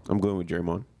 I'm going with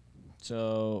Draymond.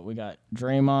 So we got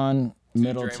Draymond, Two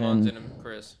Middleton, Draymonds and a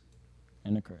Chris.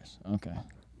 and a Chris. Okay.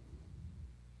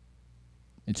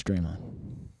 It's Draymond.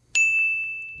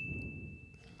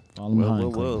 Falling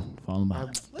behind. Clayton. Falling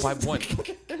behind. By one.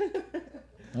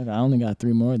 Okay, I only got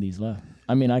 3 more of these left.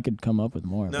 I mean, I could come up with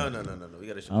more. No. but We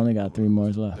gotta. I only got 3 more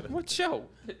left. What show?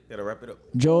 Gotta wrap it up.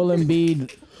 Joel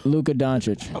Embiid, Luka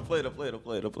Doncic. I played.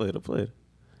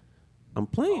 I'm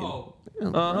playing. Oh.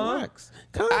 Damn, Uh-huh. Relax.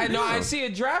 Calm I know. I down. see a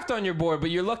draft on your board, but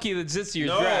you're lucky that it's your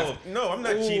draft. No, I'm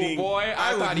not Ooh, cheating. boy,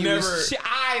 I thought he was.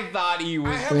 I thought he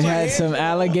was. We had some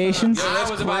allegations. I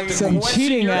was about to Some question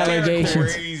cheating your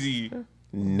allegations. Crazy.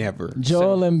 Never.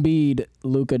 Joel Embiid,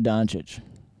 Luka Doncic.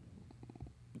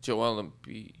 Joel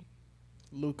Embiid.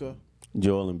 Luka.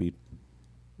 Joel Embiid.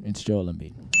 It's Joel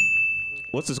Embiid.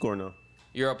 What's the score now?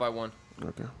 You're up by 1.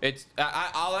 Okay. It's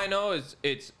all I know is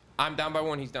it's I'm down by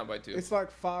 1. He's down by 2. It's like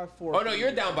 5-4. Oh no,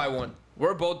 you're down by 1.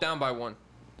 We're both down by 1.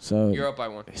 So You're up by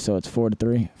 1. So it's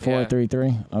 4-3.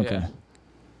 4-3-3. Okay.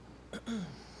 Yeah.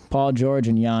 Paul George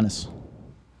and Giannis.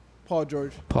 Paul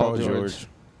George. Paul George.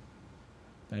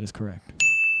 That is correct.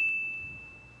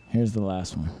 Here's the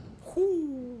last one.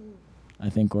 I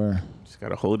think Just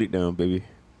gotta hold it down, baby.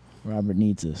 Robert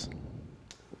needs this.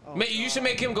 You should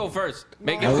make him go first.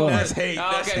 Make I him go will. first. That's hate.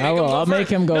 Oh, That's okay, hate. I make him will. go I'll first. make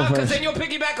him go No, because first. then you'll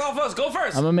piggyback off us. Go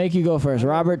first. I'm gonna make you go first.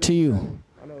 Robert, to you.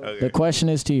 Okay. The question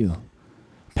is to you.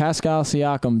 Pascal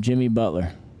Siakam, Jimmy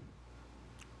Butler.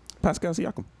 Pascal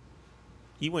Siakam.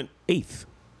 He went 8th.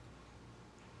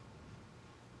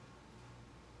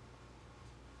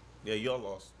 Yeah, y'all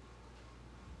lost.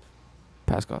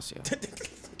 Pascal Siakam.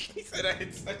 He said I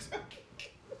had such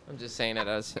a... I'm just saying it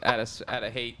out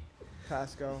of hate.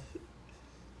 Pascal.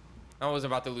 I was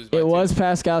about to lose by It 2. was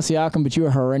Pascal Siakam, but you were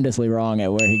horrendously wrong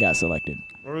at where he got selected.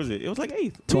 Where was it? It was like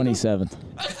 8th. 27th.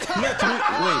 He got 20.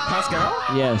 Wait,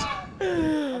 Pascal? Yes.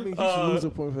 I mean, he should lose a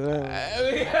point for that.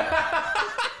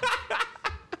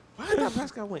 Why I thought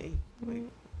Pascal went 8th? Wait.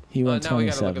 He went now we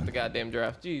gotta look 27. at the goddamn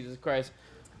draft. Jesus Christ.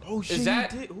 Oh, shit.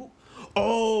 that- He did. Who?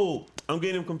 Oh, I'm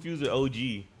getting him confused with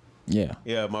OG. Yeah.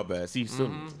 Yeah, my bad. See,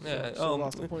 still. Yeah. Still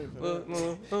lost a point for that.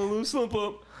 Little slump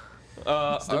up.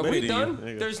 Are Still we better than done? you. There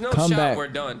you go. There's no shot. We're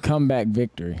done. Comeback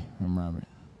victory from Robert.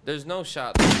 There's no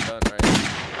shot that we're done,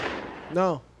 right?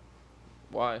 No.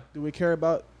 Why? Do we care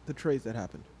about the trades that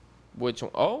happened? Which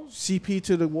one? Oh, CP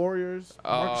to the Warriors.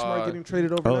 Marcus Smart getting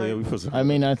traded overnight. Oh, yeah, we supposed to. I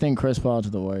mean, I think Chris Paul to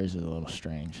the Warriors is a little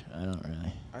strange. I don't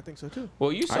really. I think so too.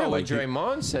 well, you saw what like it.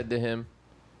 Draymond said to him.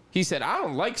 He said, "I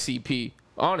don't like CP."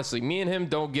 Honestly, me and him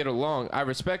don't get along. I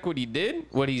respect what he did,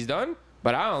 what he's done,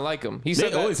 but I don't like him. He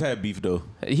said They always had beef though.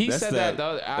 He That's said that.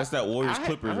 That's that Warriors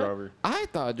Clippers rivalry. I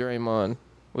thought Draymond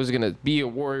was gonna be a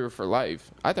Warrior for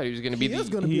life. I thought he was gonna be He is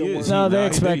the. going to He be a is. warrior. No, they Nah,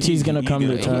 expect he's going to come to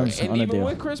gonna- terms And on a even deal.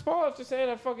 with Chris Paul, after saying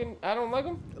I don't like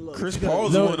him. Look, Chris you gotta-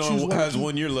 Paul's No, the one choose has one.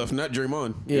 1 year left, not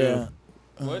Draymond. Yeah.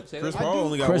 What? Say Chris that? Paul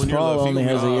only got Chris 1 year Paul left. He only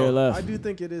gonna has be a year out. left. I do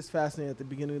think it is fascinating. At the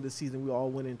beginning of the season, we all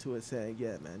went into it saying,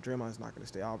 yeah, man, Draymond's not going to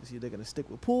stay. Obviously, they're going to stick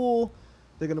with Poole.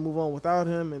 They're going to move on without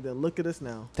him. And then look at us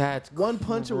now. That's One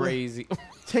punch away. crazy.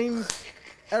 Changed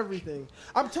everything.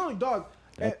 I'm telling you, dog.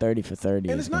 That 30 for 30.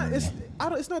 And is it's not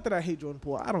gonna be- it's not that I hate Jordan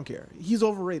Poole. I don't care. He's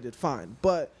overrated, fine.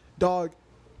 But dog,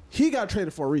 he got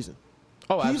traded for a reason.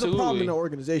 Oh, He's absolutely. a problem in the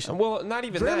organization. Well, not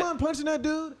even that. Draymond punching that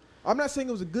dude. I'm not saying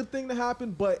it was a good thing to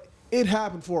happen, but it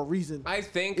happened for a reason. I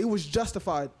think It was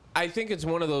justified. I think it's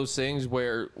one of those things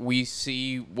where we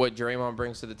see what Draymond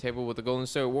brings to the table with the Golden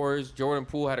State Warriors. Jordan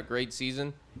Poole had a great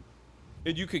season.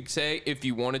 And you could say, if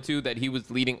you wanted to, that he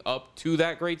was leading up to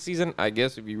that great season, I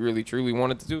guess, if you really, truly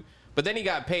wanted to. But then he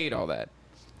got paid all that.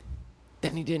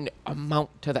 Then he didn't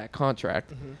amount to that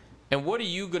contract. Mm-hmm. And what are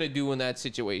you going to do in that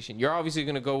situation? You're obviously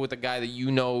going to go with a guy that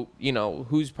you know,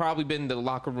 who's probably been the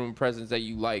locker room presence that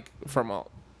you like from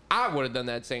all. I would have done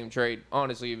that same trade,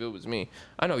 honestly, if it was me.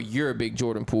 I know you're a big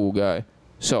Jordan Poole guy,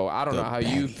 so I don't know how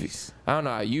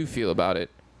you feel about it.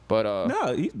 But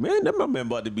Nah, man, that my man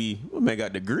about to be. My man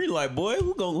got the green light, boy.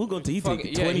 Who going to? He Fuck take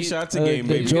it, yeah, 20 he- shots a The game,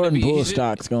 baby. Jordan be- Poole he's-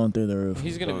 stock's going through the roof.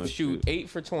 he's going Oh, to shoot 8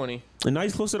 for 20. And now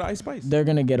he's closer to Ice Spice. They're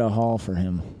going to get a haul for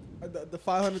him. The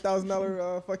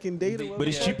 $500,000 fucking data. But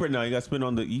it's cheaper now. You got to spend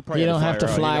on the. You You don't have to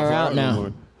fly her out now.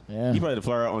 anymore. Yeah. You probably have to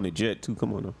fly her out on the jet too.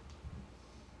 Come on now.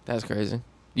 That's crazy.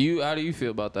 How do you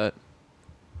feel about that?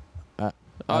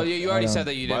 I You already don't- said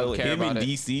that you By the didn't way, care him about in it.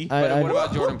 DC. But what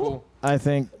about Jordan Poole? I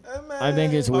think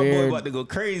it's My boy weird. about to go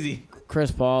crazy. Chris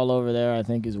Paul over there, I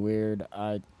think, is weird.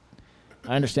 I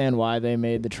understand why they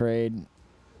made the trade,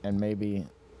 and maybe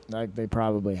like they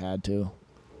probably had to.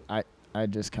 I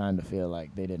just kind of feel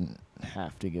like they didn't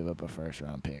have to give up a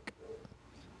first-round pick.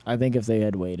 I think if they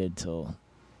had waited till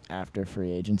after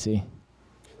free agency,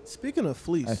 Speaking of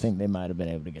fleece, I think they might have been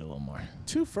able to get a little more.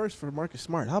 2 firsts for Marcus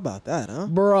Smart. How about that, huh?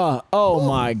 Bruh, oh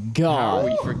my How are God.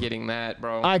 we forgetting that,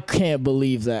 bro? I can't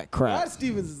believe that crap. Brad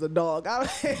Stevens is a dog.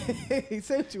 He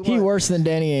say what you He want. worse than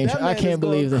Danny Ainge. That I man is can't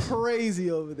believe going this.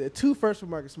 Crazy over there. 2 firsts for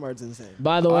Marcus Smart's insane.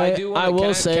 By the I way, do I wanna- will can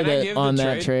I- say can I that give the on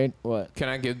that trade? trade. What? Can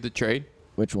I give the trade?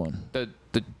 Which one?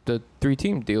 The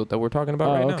 3-team deal that we're talking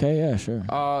about right Oh, now. okay, yeah, sure.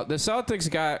 The Celtics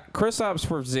got Kristaps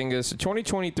Porzingis, a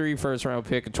 2023 first-round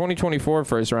pick, a 2024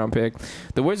 first-round pick.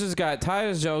 The Wizards got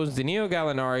Tyus Jones, Danilo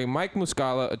Gallinari, Mike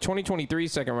Muscala, a 2023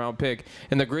 second-round pick,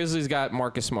 and the Grizzlies got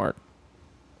Marcus Smart.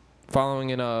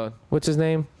 Following in what's his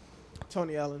name?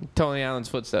 Tony Allen. Tony Allen's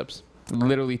footsteps,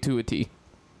 literally to a T.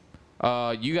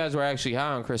 You guys were actually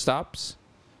high on Kristaps.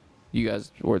 You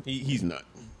guys were. He's not.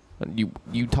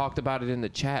 You talked about it in the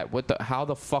chat. How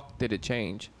the fuck did it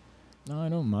change? No, I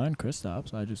don't mind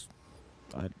Kristaps.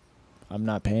 I'm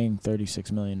not paying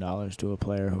 $36 million to a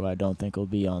player who I don't think will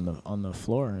be on the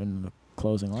floor in the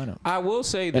closing lineup I will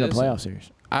say in a this. playoff series.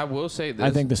 I will say this.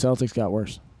 I think the Celtics got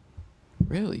worse.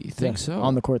 Really, you think Yeah, so?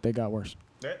 On the court, they got worse.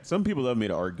 Some people have made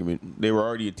an argument. They were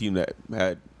already a team that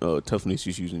had toughness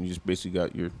issues, and you just basically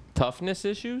got your toughness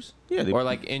issues? Yeah, they- or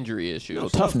like injury issues? no,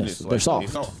 Toughness. They're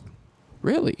soft.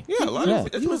 Really? Yeah, a lot Yeah.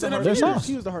 of that's He was, what the they heart, They're he, soft. was,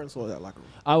 he was the heart and soul of that locker room.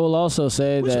 I will also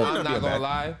say Which that one? I'm Not be not a gonna bad-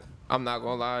 lie. I'm not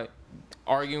gonna lie.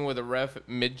 Arguing with a ref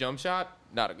mid jump shot,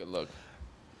 not a good look.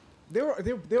 They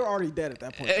were already dead at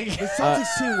that point. The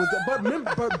Celtics team was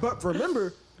dead. But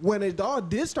remember when it all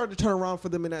did start to turn around for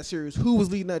them in that series, who was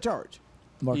leading that charge?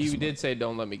 Marcus He Smart. did say,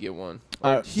 "Don't let me get one."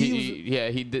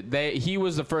 He did. He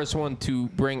was the first one to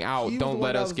bring out, He was "Don't the one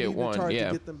let that us was get leading the one." charge Yeah.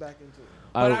 to get them back into it.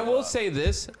 But I will say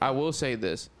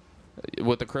this.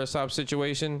 With the Kristaps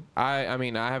situation, I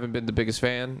mean, I haven't been the biggest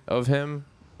fan of him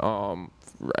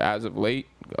as of late,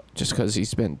 just because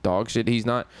he's been dog shit. He's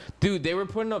not, dude. They were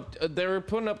putting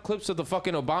up clips of the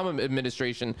fucking Obama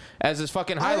administration as his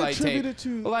fucking highlight tape. attribute it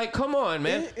to Like, come on,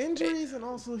 man. Injuries, and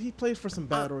also he played for some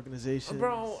bad organizations.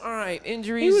 Bro, all right,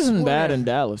 injuries. He wasn't bad whatever. in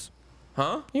Dallas.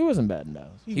 Huh? He wasn't bad in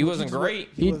Dallas. He wasn't great.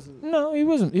 He wasn't. No, he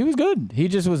wasn't. He was good. He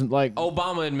just wasn't like.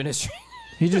 Obama administration.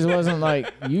 He just wasn't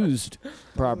like used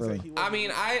properly. He wasn't. I mean,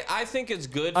 I think it's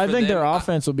good. I for think them. their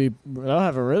offense will be. They'll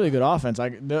have a really good offense.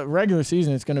 Like the regular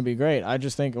season, it's going to be great. I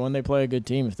just think when they play a good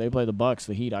team, if they play the Bucks,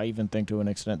 the Heat, I even think to an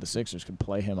extent the Sixers could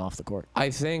play him off the court.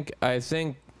 I think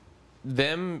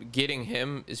them getting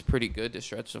him is pretty good to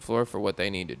stretch the floor for what they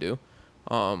need to do.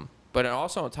 But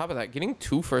also on top of that, getting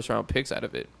 2 first-round picks out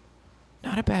of it,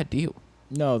 not a bad deal.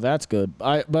 No, that's good.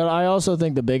 But I also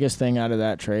think the biggest thing out of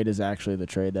that trade is actually the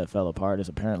trade that fell apart. Is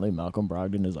apparently Malcolm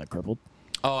Brogdon is like crippled.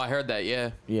 Oh, I heard that.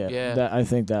 Yeah. Yeah. I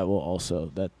think that will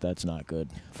also that's not good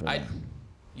for them.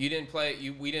 We didn't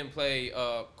play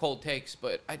cold takes,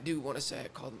 but I do want to say I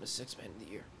called him a 6th man of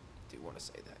the year. I do want to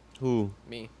say that. Who?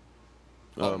 Me.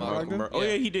 Malcolm. Oh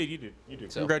yeah, you did.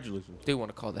 So, Congratulations. Do want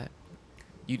to call that.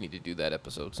 You need to do that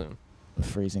episode soon. A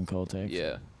freezing cold takes.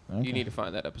 Yeah. Okay. You need to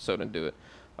find that episode and do it.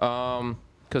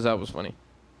 Because that was funny.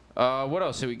 What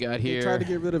else do we got here? They tried to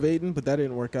get rid of Aiden, but that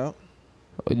didn't work out.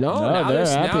 No, they're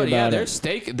happy about they're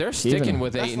it. they're sticking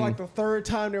with That's Aiden. like the third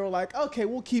time they were like, okay,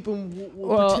 we'll keep him. We'll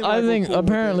Well, pretend I like think we're cool with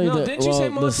apparently it. No, didn't you say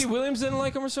Monty Williams didn't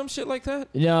like him or some shit like that?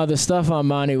 Yeah, the stuff on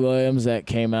Monty Williams that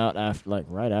came out after, like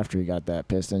right after he got that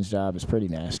Pistons job, is pretty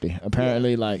nasty.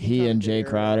 Apparently, like he and Jay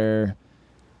Crowder,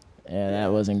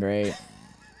 that wasn't great.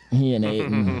 He and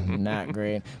Aiden, not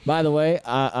great. By the way,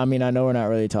 I mean I know we're not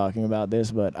really talking about this,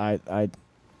 but I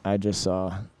just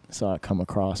saw it come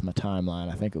across my timeline.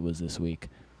 I think it was this week.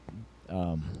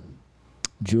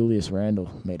 Julius Randle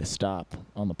made a stop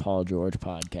on the Paul George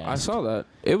podcast. I saw that.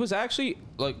 It was actually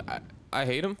like I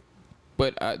hate him,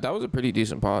 but that was a pretty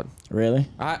decent pod. Really?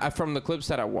 I from the clips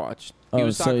that I watched. Oh,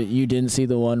 so you didn't see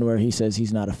the one where he says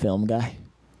he's not a film guy?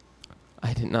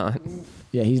 I did not.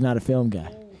 Yeah, he's not a film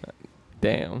guy.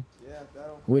 Damn.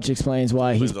 Which explains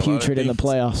why he's putrid in the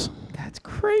playoffs. That's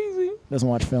crazy. Doesn't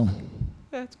watch film.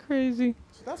 That's crazy.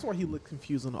 So that's why he looked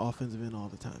confused on the offensive end all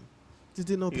the time. Just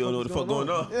didn't know what You don't know what the fuck going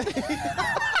on.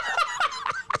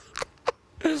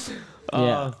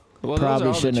 Yeah. Well,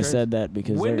 Probably shouldn't have said that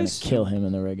because When they're going does- to kill him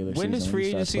in the regular season. when does free He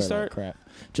starts agency playing like start? Crap.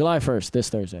 July 1st, this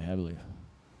Thursday, I believe.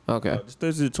 Okay. This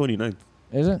Thursday the 29th.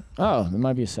 Is it? Oh, it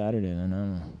might be a Saturday then. I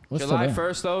don't know. What's July today?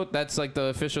 1st though, that's like the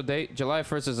official date. July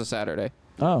 1st is a Saturday.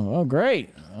 Oh,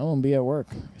 great. I won't be at work.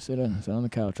 Sit on the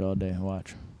couch all day and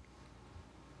watch.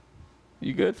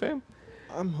 You good, fam?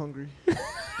 I'm hungry. Yeah,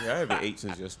 I haven't ate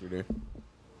since yesterday.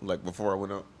 Like before I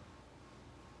went out.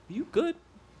 You good?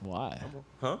 Why?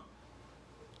 Huh?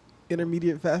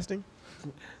 Intermediate fasting.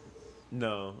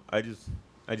 No, I just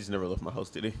never left my house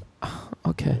today.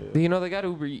 Okay. Yeah. Do you know they got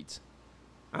Uber Eats?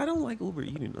 I don't like Uber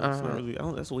eating. Though. It's not really.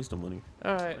 That's a waste of money.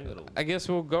 All right. I guess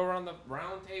we'll go around the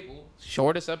round table.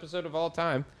 Shortest episode of all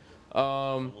time.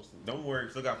 Don't worry,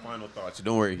 still got final thoughts.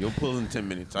 Don't worry, you'll pull in 10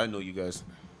 minutes. I know you guys.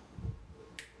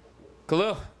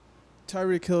 Khalil.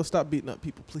 Tyreek Hill, stop beating up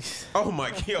people, please. Oh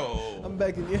my yo. I'm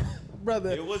begging you,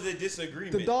 brother. It was a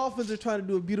disagreement. The Dolphins are trying to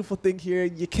do a beautiful thing here.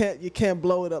 You can't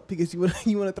blow it up because you want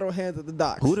to throw hands at the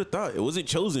Docs. Who'd have thought? It wasn't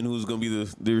Chosen who was gonna be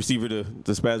the receiver to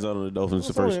spaz out on the Dolphins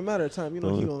It's only first. a matter of time.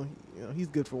 He's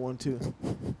good for 1-2.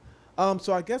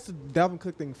 So I guess the Dalvin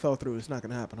Cook thing fell through. It's not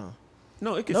gonna happen, huh?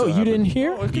 No, it could. No, still you happen. didn't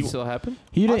hear? Oh, it could still happen.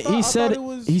 He didn't. I He thought said. it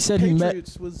was He said he met.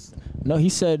 Patriots was. No, he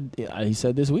said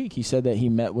this week. He said that he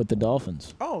met with the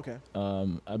Dolphins. Oh, okay.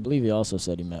 I believe he also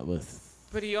said he met with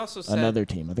But he also said another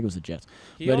team. I think it was the Jets.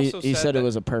 He But also he said said it that-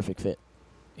 was a perfect fit.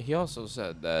 He also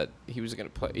said that he was gonna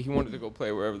play. He wanted to go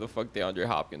play wherever the fuck DeAndre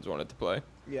Hopkins wanted to play.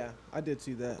 Yeah, I did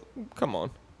see that. Come on,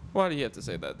 why do you have to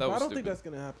say that? That But was I don't stupid. think that's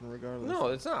gonna happen regardless. No,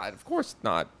 it's not. Of course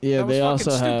not. Yeah, That was they fucking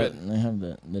also stupid. have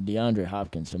the DeAndre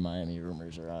Hopkins to Miami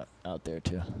rumors are out there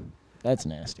too. That's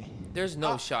nasty. There's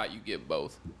no shot you get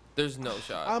both. There's no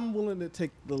shot. I'm willing to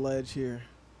take the ledge here.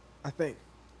 I think.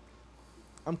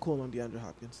 I'm cool on DeAndre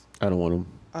Hopkins. I don't want him.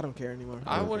 I don't care anymore.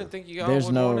 I wouldn't think you There's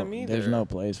would want him no either. there's no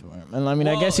place for him. And I mean,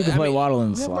 I Well, guess you could I play mean, Waddle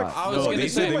in the we have like- slot. I was No, gonna they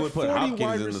say said they would put 40 Hopkins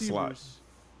wide in the receivers. slot.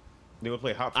 They would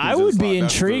play Hopkins. I in the would be slot.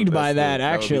 That's intrigued by that, would be the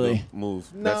actually.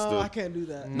 move. No, I can't do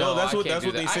that. No, that's I what- can't that's do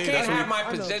what they that. say. I That's can't what have he- my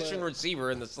I know, possession but-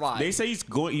 receiver in the slot. They say he's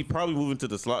going. He probably moving to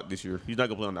the slot this year. He's not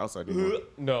gonna play on the outside anymore.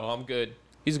 No, I'm good.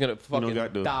 He's gonna fucking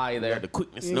got the, die there. Got the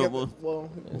quickness. You No ain't more. got the- well,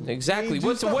 Exactly. you ain't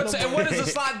What's juiced up no and more. what does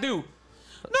the slot do?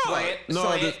 Slant,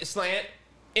 no, slant,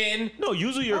 in. No,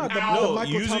 usually your the Michael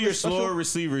usually Thomas your special? slower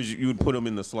receivers you would put them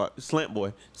in the slot, slant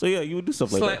boy. So yeah, you would do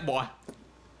stuff like Slant that. boy.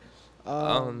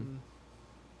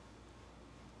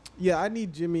 Yeah, I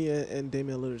need Jimmy and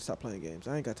Damian Lillard to stop playing games.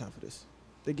 I ain't got time for this.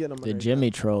 They're getting on my The nerves Jimmy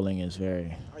now. trolling is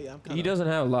very. Oh, yeah, I'm He kinda, doesn't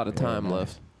have a lot of time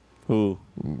left. Who?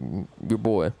 Your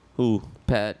boy, Who?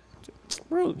 Pat.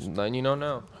 Bro, Then you don't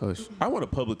know. hush. I want a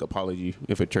public apology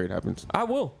if a trade happens. I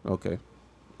will. Okay.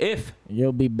 If.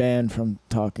 You'll be banned from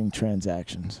talking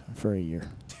transactions for a year.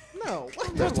 No.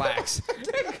 Relax.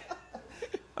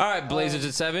 All right, Blazers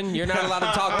at 7. You're not allowed to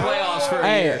talk playoffs for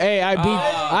a year. Hey,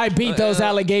 I beat those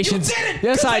allegations. You didn't.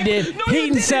 Yes, I Clayton. did. No, you Heat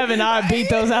and didn't. 7. I beat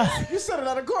those out. You said it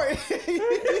out of court.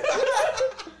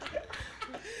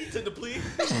 He took the plea.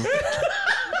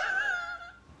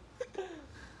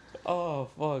 Oh,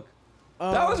 fuck.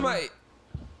 That was my...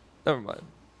 Never mind.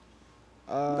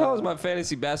 That was my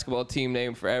fantasy basketball team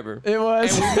name forever. It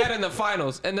was. And we met in the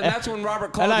finals. And then that's when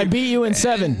Robert called And I you. beat you in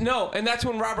 7. No, and that's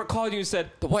when Robert called you and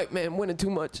said, the white man winning too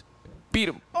much. Beat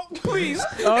him. Oh, please.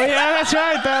 Oh, yeah, that's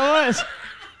right. That was.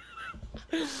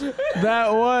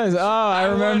 That was. Oh, I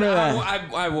remember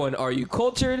that. I won Are You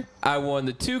Cultured? I won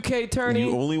the 2K tourney.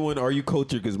 You only won Are You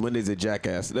Cultured because Monday's a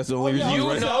jackass. That's the only reason you you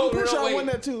won. know. I'm pretty sure I wait. won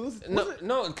that too.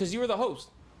 No, because you were the host.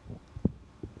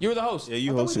 You were the host. Yeah,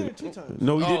 you I thought we hosted did it. it 2 times.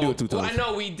 No, we did do it 2 Well, times. I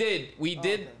know we did. We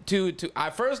did two.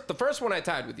 The first one I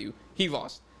tied with you. He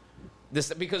lost.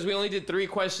 This because we only did 3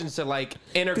 questions to like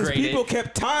integrate Because people it.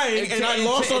 kept tying, and I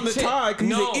lost on the tie because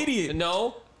he's an idiot.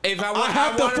 No. If I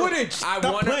have the footage. Stop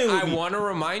playing with me. I want to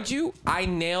remind you, I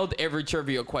nailed every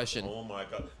trivia question. Oh my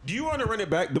god! Do you want to run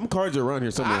it back? Them cards are around here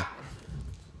somewhere.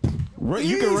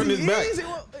 You can run this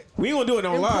back. We ain't gonna do it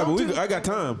on live, but I got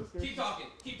time. Keep talking.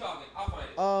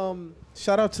 I'll find it.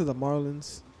 Shout out to the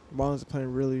Marlins. The Marlins are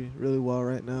playing really, really well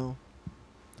right now.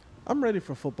 I'm ready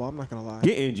for football. I'm not gonna lie.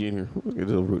 Get Angie in here. We'll get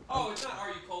it over with. Oh, it's not Are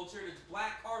You Cultured? It's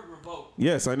Black Card Revoked.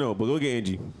 Yes, I know, but go get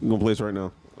Angie. We're gonna play this right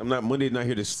now. Monday's not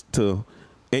here to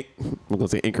I'm gonna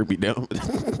say anchor me down.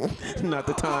 Not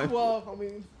the time. Well, I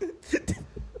mean,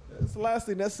 it's the last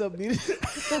thing that's up needed.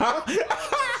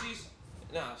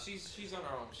 She's on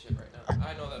her own shit right now.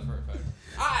 I know that for a fact.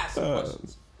 I'll ask some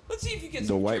questions. Let's see if you get The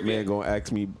some white trivia. man gonna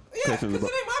ask me Yeah, questions because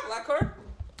about. it ain't my black card.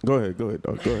 Go ahead,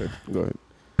 dog. Go ahead.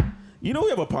 You know we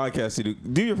have a podcast to do.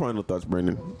 Do your final thoughts,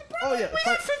 Brandon. Oh yeah, We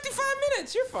got 55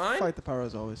 minutes. You're fine. fight the power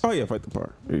as always. Oh yeah, fight the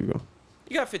power. There you go.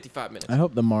 You got 55 minutes. I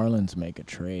hope the Marlins make a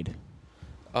trade.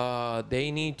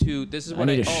 They need to. This is I what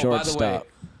need a by the way, shortstop.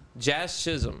 Jazz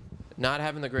Chisholm not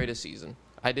having the greatest season.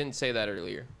 I didn't say that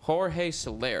earlier. Jorge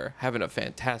Soler having a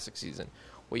fantastic season.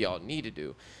 What y'all need to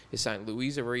do is sign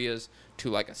Luis Arias to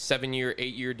like a 7-year,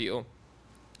 8-year deal,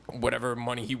 whatever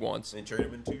money he wants. And trade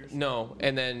him in 2 years. No,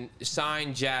 and then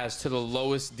sign Jazz to the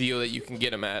lowest deal that you can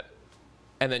get him at,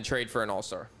 and then trade for an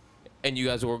All-Star, and you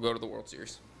guys will go to the World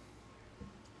Series.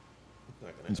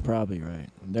 He's probably right.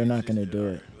 They're not going to do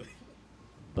it,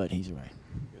 but he's right.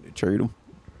 Trade him.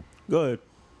 Go ahead,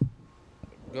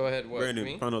 Go ahead, what? Brandon.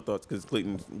 Me? Final thoughts, because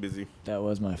Clayton's busy. That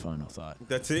was my final thought.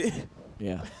 That's it.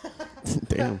 Yeah.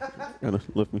 Damn, kind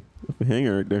of left me hanging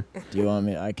right there. Do you want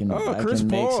me? I can. Oh, I Chris can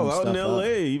make some Paul out in stuff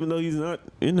L.A. up. Even though he's not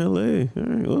in L.A. All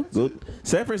right, well, good.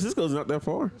 San Francisco's not that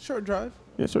far. Short drive.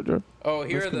 Yeah, short drive. Oh,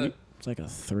 here Nice are the. commute. It's like a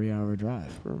 3-hour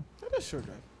drive. That is short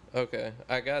drive. Okay,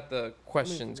 I got the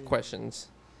questions.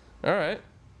 All right.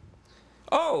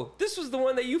 Oh, this was the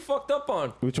one that you fucked up on.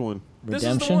 Which one? This is the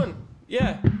Redemption? one.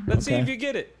 Yeah. Let's see Okay. if you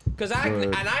get it. Cause I Go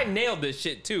ahead. and I nailed this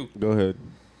shit too. Go ahead.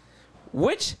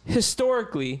 Which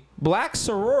historically black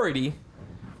sorority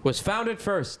was founded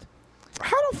first?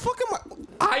 How the fuck am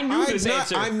I? I knew this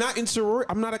answer. I'm not in sorority.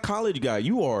 I'm not a college guy.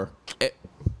 You are.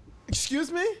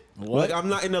 Excuse me? What? Like I'm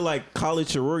not into like college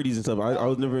sororities and stuff. I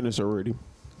was never in a sorority.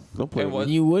 Don't play And with what-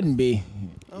 me. You wouldn't be.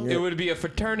 It would be a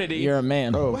fraternity. You're a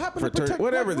man. Oh, What happened to fraternity, protect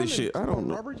whatever black this women? shit. I Come don't on,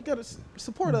 know. Robert, you gotta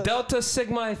support us. Delta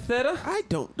Sigma Theta. I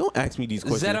don't ask me these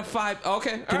questions. Zeta Phi.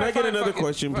 Okay. Can I get another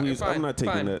question, please? I'm not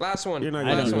taking that. Last one. You're not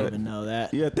I gonna don't do even know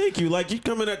that. Yeah, thank you. Like you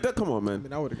coming at that? Come on, I man.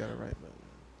 mean, I would have got it right, man.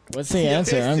 What's the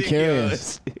answer? I'm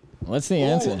curious. What's the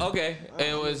answer? Ooh, okay.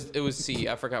 It was C.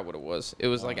 I forgot what it was. It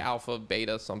was like alpha,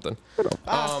 beta, something.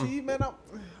 See, man, I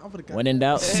would have got When it. in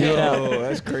doubt, see it out. Oh,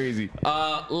 that's crazy.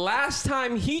 Last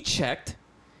time he checked,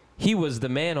 he was the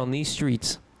man on these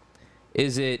streets.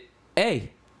 Is it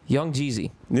A, Young Jeezy,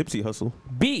 Nipsey Hussle.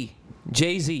 B,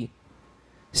 Jay-Z,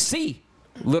 C,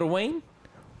 Lil Wayne,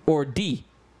 or D,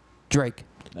 Drake?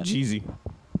 Jeezy.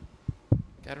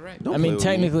 Got it right. Don't I play mean, with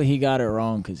me. technically, he got it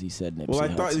wrong because he said Nipsey Well, I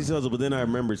thought Hussle. Nipsey Hussle, but then I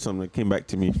remembered something that came back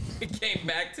to me. It came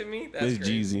back to me. That's It's great.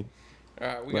 Jeezy. All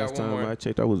right, we Last got one time more. I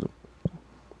checked, I was.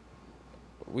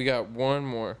 We got one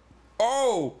more.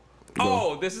 Oh,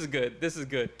 this is good. This is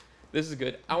good. This is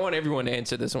good. I want everyone to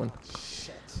answer this one.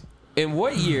 In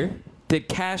what year did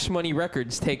Cash Money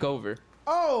Records take over?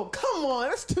 Oh, come on.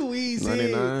 That's too easy.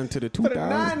 99 to the For the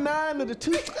 2000. 99 to the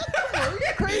 2. Come on, you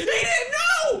crazy. He didn't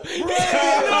know. He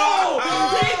didn't know.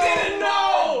 He didn't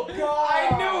know.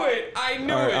 I knew it. I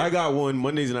knew All right, it. I got one.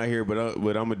 Monday's not here, but I'm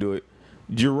gonna do it.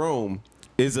 Jerome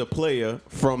is a player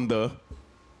from the.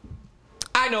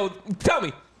 I know. Tell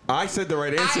me. I said the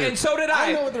right answer. And so did I.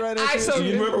 I know what the right answer is. So Do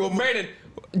you remember what- Brandon,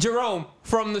 Jerome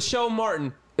from the show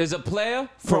Martin is a player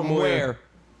from From where? where?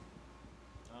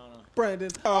 Brandon.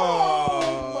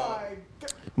 Oh. My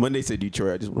God. Monday said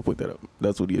Detroit. I just want to put that up.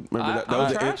 That's what he had. Remember that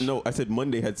was trash? no, I said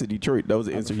Monday had said Detroit. That was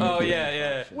the answer. Oh,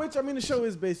 yeah. Which, I mean, the show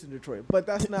is based in Detroit, but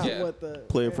that's not what the...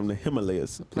 Player from the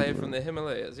Himalayas. Player from the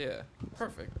Himalayas, yeah.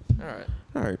 Perfect. All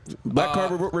right. Black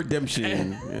Card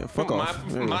Redemption. Yeah, fuck off.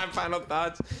 My final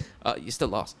thoughts. You still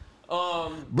lost.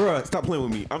 Bruh, stop playing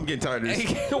with me. I'm getting tired of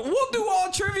this. We'll do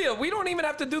all trivia. We don't even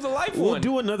have to do the life one. We'll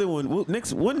do another one.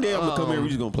 One day I'm gonna come here. We're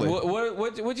just gonna play.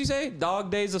 What'd you say? Dog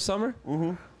Days of Summer?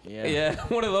 Mm-hmm. Yeah.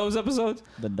 One of those episodes.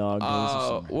 The Dog Days of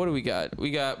Summer. What do we got?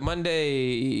 We got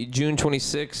Monday, June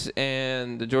 26th,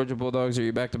 and the Georgia Bulldogs are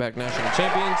your back-to-back national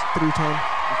champions. 3-time.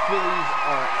 The Phillies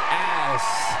are ass.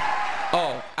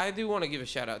 Oh, I do want to give a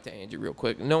shout out to Angie real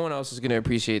quick. No one else is gonna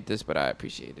appreciate this, but I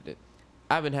appreciated it.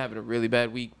 I've been having a really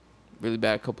bad week. Really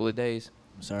bad couple of days.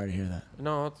 I'm sorry to hear that.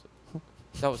 No,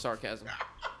 that was sarcasm.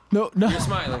 No. You're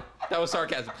smiling. That was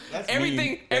sarcasm.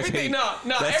 Everything that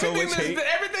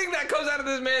comes out of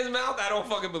this man's mouth, I don't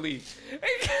fucking believe.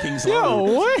 Yo,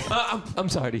 what? I'm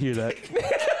sorry to hear that.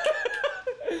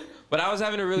 But I was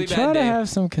having a really bad Try day. to have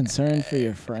some concern for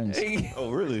your friends.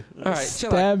 Oh, really? All right, chill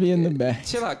Stab you in the back.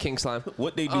 Chill out, King Slime.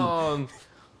 What they do?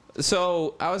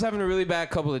 So I was having a really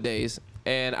bad couple of days.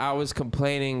 And I was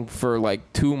complaining for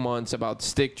like 2 months about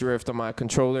stick drift on my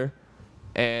controller.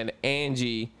 And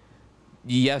Angie,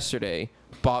 yesterday,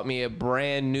 bought me a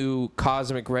brand new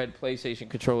Cosmic Red PlayStation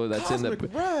controller that's Cosmic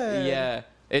Red? Yeah.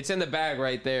 It's in the bag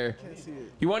right there. Can't see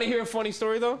it. You want to hear a funny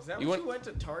story, though? Is that what you went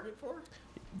to Target for?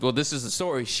 Well, this is the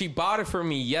story. She bought it for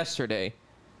me yesterday.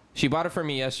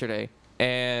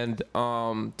 And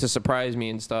to surprise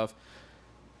me and stuff.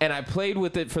 And I played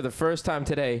with it for the first time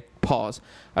today. Pause.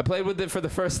 I played with it for the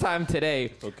first time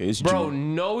today. Okay, it's Bro,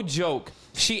 June. no joke.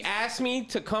 She asked me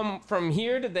to come from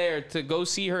here to there to go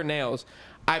see her nails.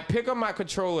 I pick up my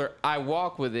controller. I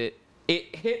walk with it.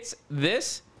 It hits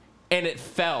this, and it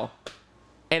fell.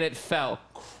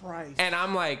 Christ. And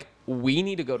I'm like, we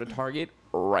need to go to Target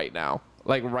right now.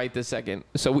 Like, right this second.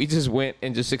 So we just went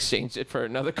and just exchanged it for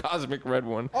another Cosmic Red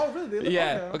one. Oh, really?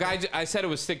 Yeah. Okay. Look, I said it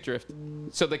was stick drift.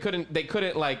 So they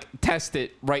couldn't like test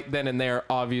it right then and there,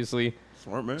 obviously.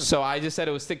 Smart man. So I just said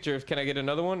it was stick drift. Can I get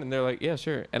another one? And they're like, yeah,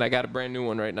 sure. And I got a brand new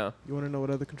one right now. You want to know what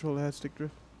other controller has stick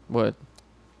drift? What?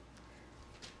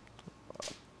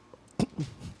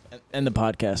 End the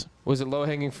podcast. Was it low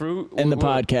hanging fruit? End the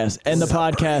podcast. End the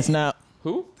podcast now.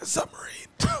 Who? The submarine.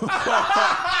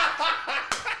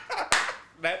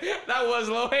 That was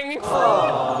low hanging fruit.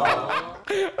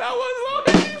 That was low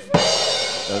hanging fruit.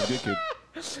 That was good, kid.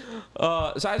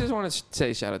 So I just want to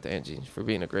say shout out to Angie for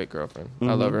being a great girlfriend.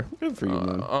 I love her. Good for you,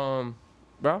 man.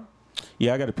 Bro.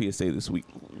 Yeah, I got a PSA this week.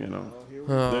 You know,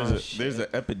 there's an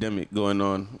epidemic going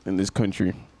on in this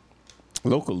country,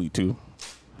 locally too.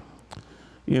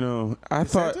 You know, I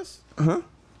thought, huh?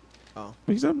 Oh,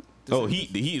 what you said? Oh, the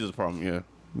heat is a problem. Yeah,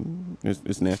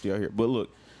 it's nasty out here. But look,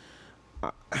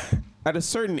 at a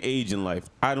certain age in life,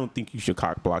 I don't think you should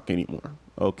cock block anymore.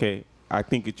 Okay, I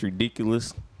think it's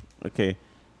ridiculous. Okay,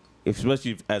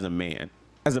 especially as a man.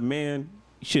 As a man,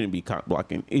 you shouldn't be cock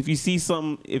blocking. If you see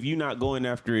something, if you're not going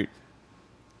after it,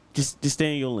 just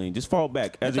stay in your lane. Just fall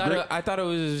back. I thought it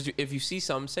was if you see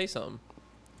something, say something.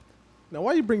 now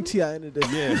why you bring T.I. into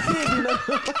this? Yeah.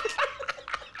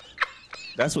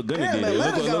 That's what Gunna did.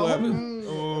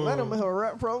 Atlanta made her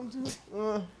rap problem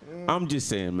too. I'm just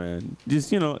saying, man.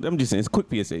 Just, I'm just saying. It's a quick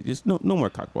PSA. Just no more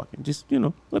cock blocking. Just,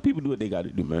 let people do what they got to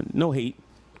do, man. No hate.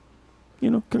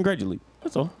 Congratulate.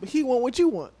 That's all. But he want what you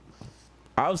want.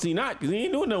 Obviously not, because he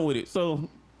ain't doing nothing with it. So,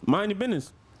 mind your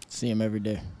business. See him every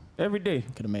day. Every day.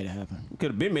 Could have made it happen.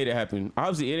 Could have been made it happen.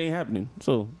 Obviously, it ain't happening.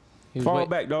 So, fall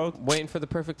back, dog. Waiting for the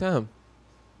perfect time.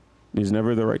 There's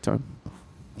never the right time.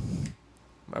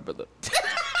 My brother.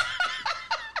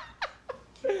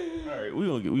 All right, we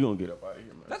gonna get up out of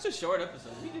here, man. That's a short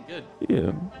episode. We did good.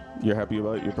 Yeah, you're happy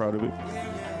about it. You're proud of it.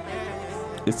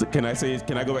 Can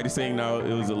I go back to saying now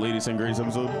it was the latest and greatest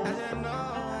episode?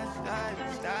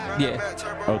 Yeah.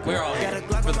 Okay. We're all here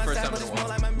for the first time in a while.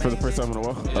 For the first time in a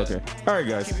while? Yeah. Okay. All right,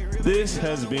 guys. This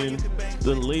has been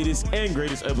the latest and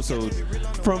greatest episode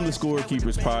from the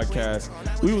ScoreKeepers podcast.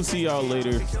 We will see y'all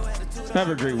later. Have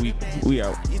a great week. We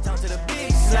out.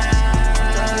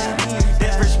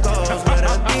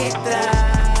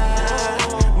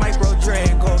 Micro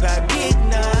Draco got big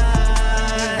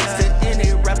nuts.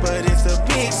 Any rapper, this a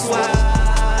big swap.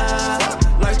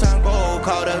 Lifetime goal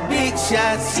called a big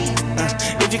shots.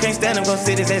 If you can't stand him, go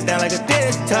sit his ass down like a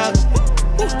desktop.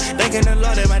 Thanking the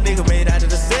Lord that my nigga made out of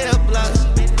the cell block.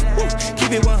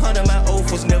 Keep it 100, my old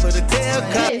folks never to tell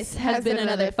cops. This has been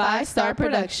another 5-star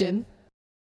production.